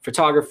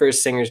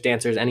photographers, singers,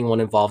 dancers, anyone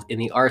involved in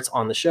the arts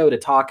on the show to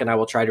talk, and I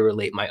will try to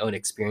relate my own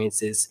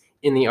experiences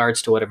in the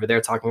arts to whatever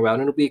they're talking about,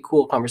 and it'll be a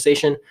cool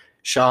conversation.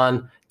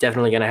 Sean,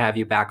 definitely going to have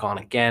you back on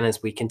again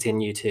as we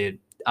continue to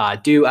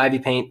do Ivy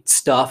Paint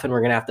stuff, and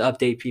we're going to have to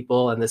update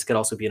people, and this could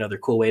also be another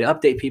cool way to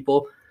update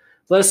people.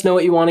 Let us know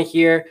what you want to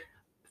hear.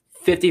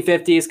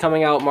 50/50 is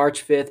coming out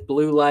March 5th.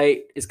 Blue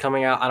Light is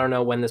coming out. I don't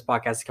know when this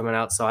podcast is coming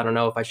out, so I don't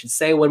know if I should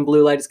say when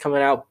Blue Light is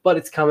coming out, but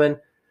it's coming.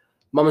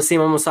 Mamasi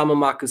Mamasama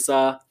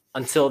Makusa.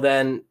 Until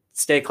then,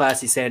 stay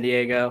classy, San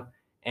Diego,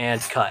 and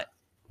cut.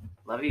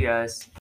 Love you guys.